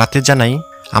 রাত্রি জানাই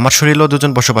আমার শরীরেও 2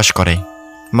 জন বসবাস করে,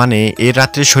 মানে এই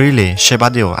রাত্রির শরীরে সে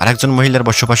বাদেও আরেকজন মহিলার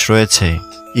বসবাস রয়েছে।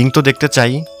 ইং তো দেখতে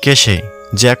চাই কে সে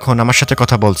যে এখন আমার সাথে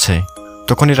কথা বলছে।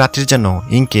 তখনই রাত্রি যেন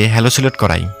ইংকে হ্যালোসিলেট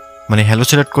করাই, মানে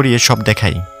হ্যালোসিলেট করিয়ে সব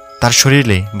দেখাই তার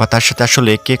শরীরে বা তার সাথে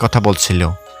আসলে কে কথা বলছিল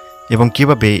এবং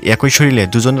কিভাবে একই শরীরে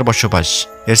 2 জনের বসবাস,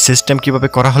 এর সিস্টেম কিভাবে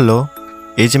করা হলো।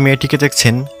 এই যে মেয়েটিকে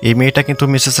দেখছেন, এই মেয়েটা কিন্তু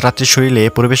মিসেস রাত্রির শরীরে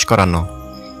প্রবেশ করানো।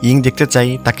 ইং দেখতে চাই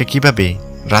তাকে কিভাবে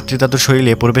রাত্রি দাদুর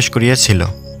শরীরে প্রবেশ করিয়েছিল।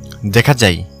 দেখা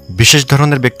যায় বিশেষ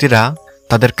ধরনের ব্যক্তিরা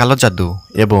তাদের কালো জাদু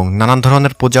এবং নানান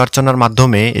ধরনের পূজা অর্চনার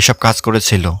মাধ্যমে এসব কাজ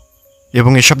করেছিল।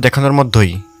 এবং এসব দেখানোর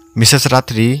মধ্যেই মিসেস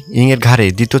রাত্রি ইংয়ের ঘাড়ে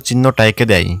দ্বিতীয় চিহ্নটা এঁকে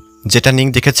দেয়, যেটা নিং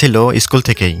দেখেছিল স্কুল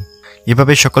থেকেই।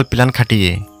 এভাবে সকল প্ল্যান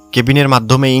খাটিয়ে কেবিনের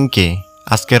মাধ্যমে ইংকে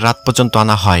আজকের রাত পর্যন্ত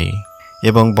আনা হয়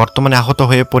এবং বর্তমানে আহত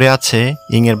হয়ে পড়ে আছে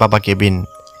ইংয়ের বাবা কেবিন।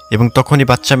 এবং তখনই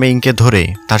বাচ্চা মেয়ে ইংকে ধরে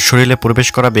তার শরীরে প্রবেশ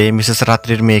করাবে মিসেস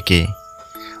রাত্রির মেয়েকে।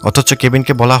 অথচ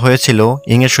কেবিনকে বলা হয়েছিল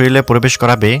ইংয়ের শরীরে প্রবেশ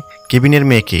করাবে কেবিনের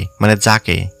মেয়েকে, মানে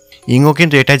যাকে। ইংও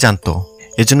কিন্তু এটাই জানতো,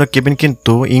 এজন্য কেবিন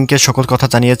কিন্তু ইংকে সকল কথা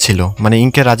জানিয়েছিল, মানে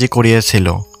ইংকে রাজি করিয়েছিল।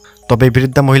 তবে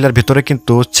বৃদ্ধা মহিলার ভিতরে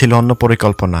কিন্তু ছিল অন্য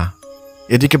পরিকল্পনা।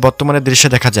 এদিকে বর্তমানে দৃশ্যে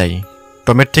দেখা যায়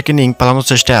টমের থেকে নিং পালানোর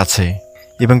চেষ্টায় আছে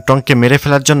এবং টমকে মেরে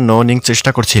ফেলার জন্য নিং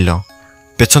চেষ্টা করছিল।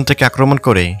 পেছন থেকে আক্রমণ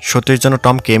করে সত্যির জন্য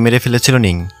টমকে মেরে ফেলেছিল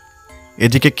নিং।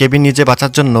 এদিকে কেবিন নিজে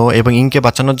বাঁচার জন্য এবং ইংকে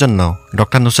বাঁচানোর জন্য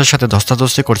ডক্টর নুসের সাথে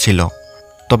ধস্তাধস্তি করছিল।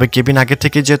 তবে কেবিন আগে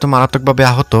থেকে যেহেতু মারাত্মকভাবে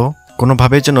আহত,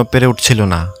 কোনোভাবেই যেন পেরে উঠছিল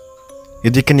না।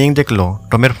 এদিকে নিং দেখলো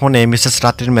টমের ফোনে মিসেস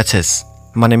রাত্রির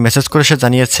মেসেজ করে সে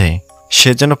জানিয়েছে সে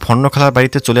যেন ফর্ণখালার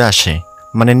বাড়িতে চলে আসে।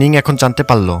 মানে নিং এখন জানতে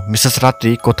পারল মিসেস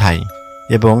রাত্রি কোথায়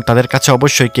এবং তাদের কাছে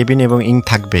অবশ্যই কেবিন এবং ইং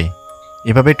থাকবে।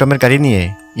 এভাবেই টমের গাড়ি নিয়ে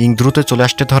ইং দ্রুত চলে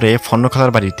আসতে ধরে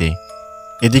ফর্ণখালার বাড়িতে।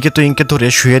 এদিকে তো ইংকে ধরে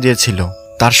শুয়ে দিয়েছিল,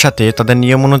 তার সাথে তাদের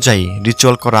নিয়ম অনুযায়ী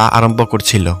রিচুয়াল করা আরম্ভ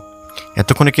করছিল।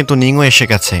 এতক্ষণে কিন্তু নিংও এসে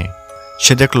গেছে।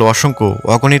 সে দেখলো অসংখ্য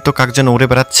অগণিত কাক যেন উড়ে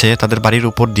বেড়াচ্ছে তাদের বাড়ির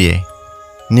উপর দিয়ে।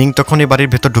 নিং তখনই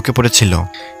বাড়ির ভেতর ঢুকে পড়েছিল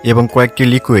এবং কয়েকটি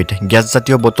লিকুইড গ্যাস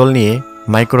জাতীয় বোতল নিয়ে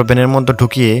মাইক্রোওভেনের মধ্যে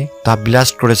ঢুকিয়ে তা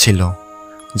ব্লাস্ট করেছিল,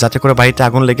 যাতে করে বাড়িতে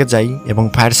আগুন লেগে যায় এবং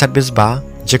ফায়ার সার্ভিস বা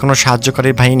যে কোনো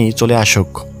সাহায্যকারী বাহিনী চলে আসুক।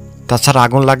 তাছাড়া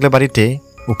আগুন লাগলে বাড়িতে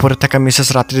উপরে থাকা মিসেস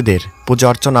রাত্রিদের পূজা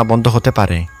অর্চনা বন্ধ হতে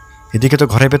পারে। এদিকে তো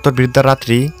ঘরের ভেতর বৃদ্ধা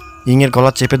রাত্রি ইংয়ের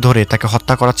গলা চেপে ধরে তাকে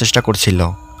হত্যা করার চেষ্টা করছিল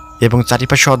এবং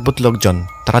চারিপাশে অদ্ভুত লোকজন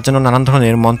তারা যেন নানান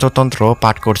ধরনের মন্ত্রতন্ত্র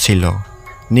পাঠ করছিল।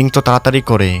 নিং তো তাড়াতাড়ি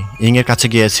করে ইংয়ের কাছে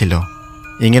গিয়েছিল।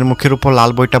 ইংয়ের মুখের উপর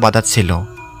লাল বইটা বাঁধাচ্ছিল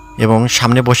এবং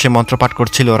সামনে বসে মন্ত্রপাঠ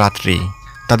করছিল রাত্রি।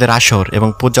 তাদের আসর এবং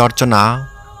পূজা অর্চনা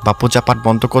বা পূজা পাঠ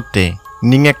বন্ধ করতে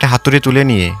নিং একটা হাতুড়ি তুলে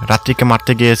নিয়ে রাত্রিকে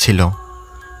মারতে গিয়েছিল,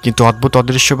 কিন্তু অদ্ভুত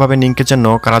অদৃশ্যভাবে নিংকে যেন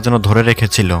কারা যেন ধরে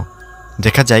রেখেছিল।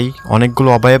 দেখা যায় অনেকগুলো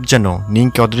অবয়ব যেন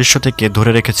নিংকে অদৃশ্য থেকে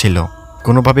ধরে রেখেছিল।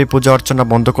 কোনোভাবেই পূজা অর্চনা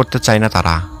বন্ধ করতে চায় না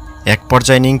তারা। এক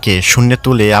পর্যায়ে নিংকে শূন্যে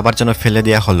তুলে আবার যেন ফেলে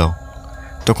দেওয়া হলো।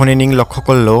 তখনই নিং লক্ষ্য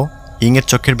করল ইংয়ের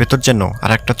চোখের ভেতর যেন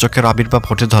আর একটা চোখের আবির্ভাব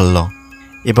হতে ধরল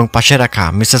এবং পাশে রাখা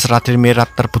মিসেস রাত্রির মেয়ের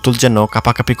আত্মার পুতুল যেন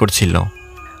কাঁপাকাঁপি করছিল।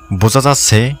 বোঝা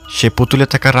যাচ্ছে সে পুতুলে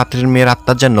থাকা রাত্রির মেয়ের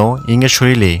আত্মা যেন ইংয়ের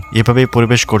শরীরে এভাবেই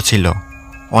প্রবেশ করছিল।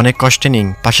 অনেক কষ্টে নিং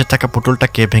পাশে থাকা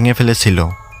পুতুলটাকে ভেঙে ফেলেছিল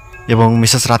এবং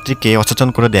মিসেস রাত্রিকে অচেতন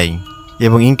করে দেয়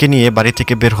এবং ইংকে নিয়ে বাড়ি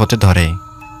থেকে বের হতে ধরে।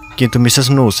 কিন্তু মিসেস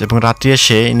নুস এবং রাত্রি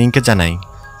এসে নিংকে জানায়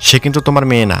সে কিন্তু তোমার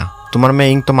মেয়ে না, তোমার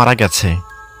মেয়ে ইং তো মারা গেছে,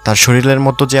 তার শরীরের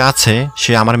মধ্যে যে আছে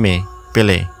সে আমার মেয়ে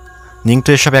পেলে। নিং তো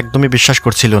এসব একদমই বিশ্বাস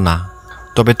করছিল না।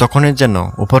 তবে তখনই যেন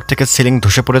উপর থেকে সিলিং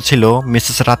ধসে পড়েছিল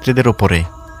মিসেস রাত্রিদের উপরে।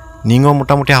 নিংও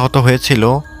মোটামুটি আহত হয়েছিল,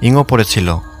 ইংও পড়েছিল।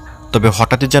 তবে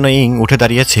হঠাৎই যেন ইং উঠে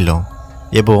দাঁড়িয়েছিল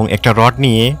এবং একটা রড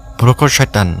নিয়ে প্রখর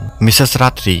শয়তান মিসেস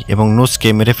রাত্রি এবং নুসকে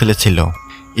মেরে ফেলেছিল।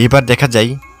 এবার দেখা যায়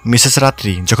মিসেস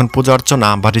রাত্রি যখন পূজা অর্চনা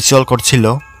বা রিচুয়াল করছিল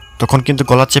তখন কিন্তু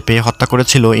গলা চেপে হত্যা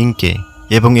করেছিল ইংকে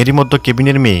এবং এরই মধ্যে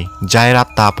কেবিনের মেয়ে জায়ের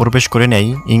আত্মা প্রবেশ করে নেয়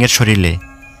ইংয়ের শরীরে।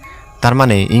 তার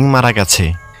মানে ইং মারা গেছে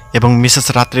এবং মিসেস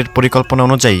রাত্রির পরিকল্পনা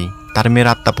অনুযায়ী তার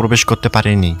মেয়ের আত্মা প্রবেশ করতে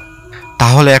পারেনি।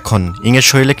 তাহলে এখন ইংয়ের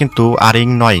শরীরে কিন্তু আর ইং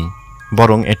নয়,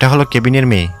 বরং এটা হলো কেবিনের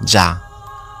মেয়ে যা।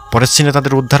 পরের সিনে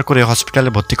তাদের উদ্ধার করে হসপিটালে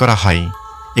ভর্তি করা হয়।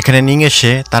 এখানে নিং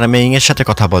এসে তার মেয়ে ইংয়ের সাথে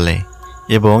কথা বলে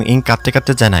এবং ইং কাঁদতে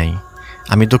কাঁদতে জানায়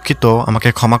আমি দুঃখিত, আমাকে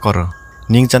ক্ষমা করো।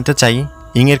 নিং জানতে চাই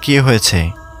ইংয়ের কী হয়েছে।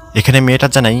 এখানে মেয়েটা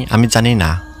জানাই আমি জানি না,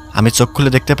 আমি চোখ খুলে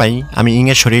দেখতে পাই আমি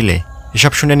ইংয়ের শরীরে।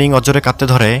 এসব শুনে নিং অজরে কাঁদতে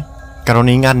ধরে, কারণ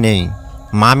ইং আর নেই।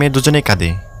 মা মেয়ে দুজনেই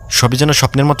কাঁদে, সবই যেন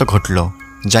স্বপ্নের মতো ঘটল।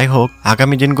 যাই হোক,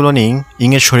 আগামী দিনগুলো নিং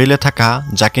ইংয়ের শরীরে থাকা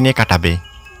যাকে নিয়ে কাটাবে।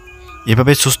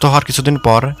 এভাবে সুস্থ হওয়ার কিছুদিন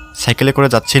পর সাইকেলে করে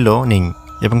যাচ্ছিল নিং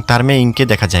এবং তার মেয়ে ইংকে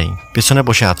দেখা যায় পেছনে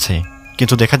বসে আছে।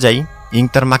 কিন্তু দেখা যায় ইং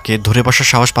তার মাকে ধরে বসার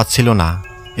সাহস পাচ্ছিল না।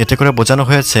 এতে করে বোঝানো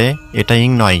হয়েছে এটা ইং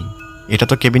নয়, এটা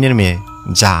তো কেবিনের মেয়ে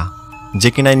যা, যে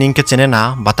কিনা নিংকে চেনে না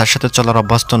বা তার সাথে চলার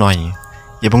অভ্যস্ত নয়।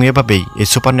 এবং এভাবেই এই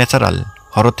সুপার ন্যাচারাল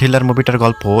হরর থ্রিলার মুভিটার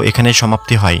গল্প এখানেই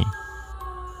সমাপ্তি হয়।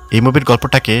 এই মুভির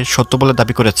গল্পটাকে সত্য বলে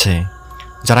দাবি করেছে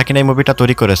যারা কিনা এই মুভিটা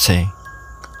তৈরি করেছে।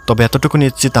 তবে এতটুকু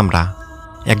নিশ্চিত আমরা,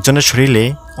 একজনের শরীরে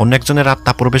অন্য একজনের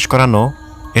আত্মা প্রবেশ করানো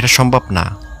এটা সম্ভব না,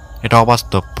 এটা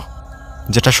অবাস্তব,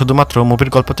 যেটা শুধুমাত্র মুভির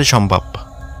গল্পতেই সম্ভব।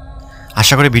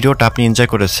 আশা করি ভিডিওটা আপনি এনজয়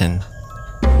করেছেন।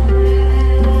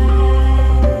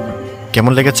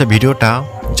 কেমন লেগেছে ভিডিওটা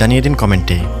জানিয়ে দিন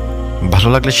কমেন্টে। ভালো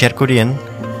লাগলে শেয়ার করিয়েন।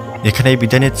 এখানেই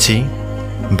বিদায় নিচ্ছি,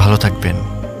 ভালো থাকবেন।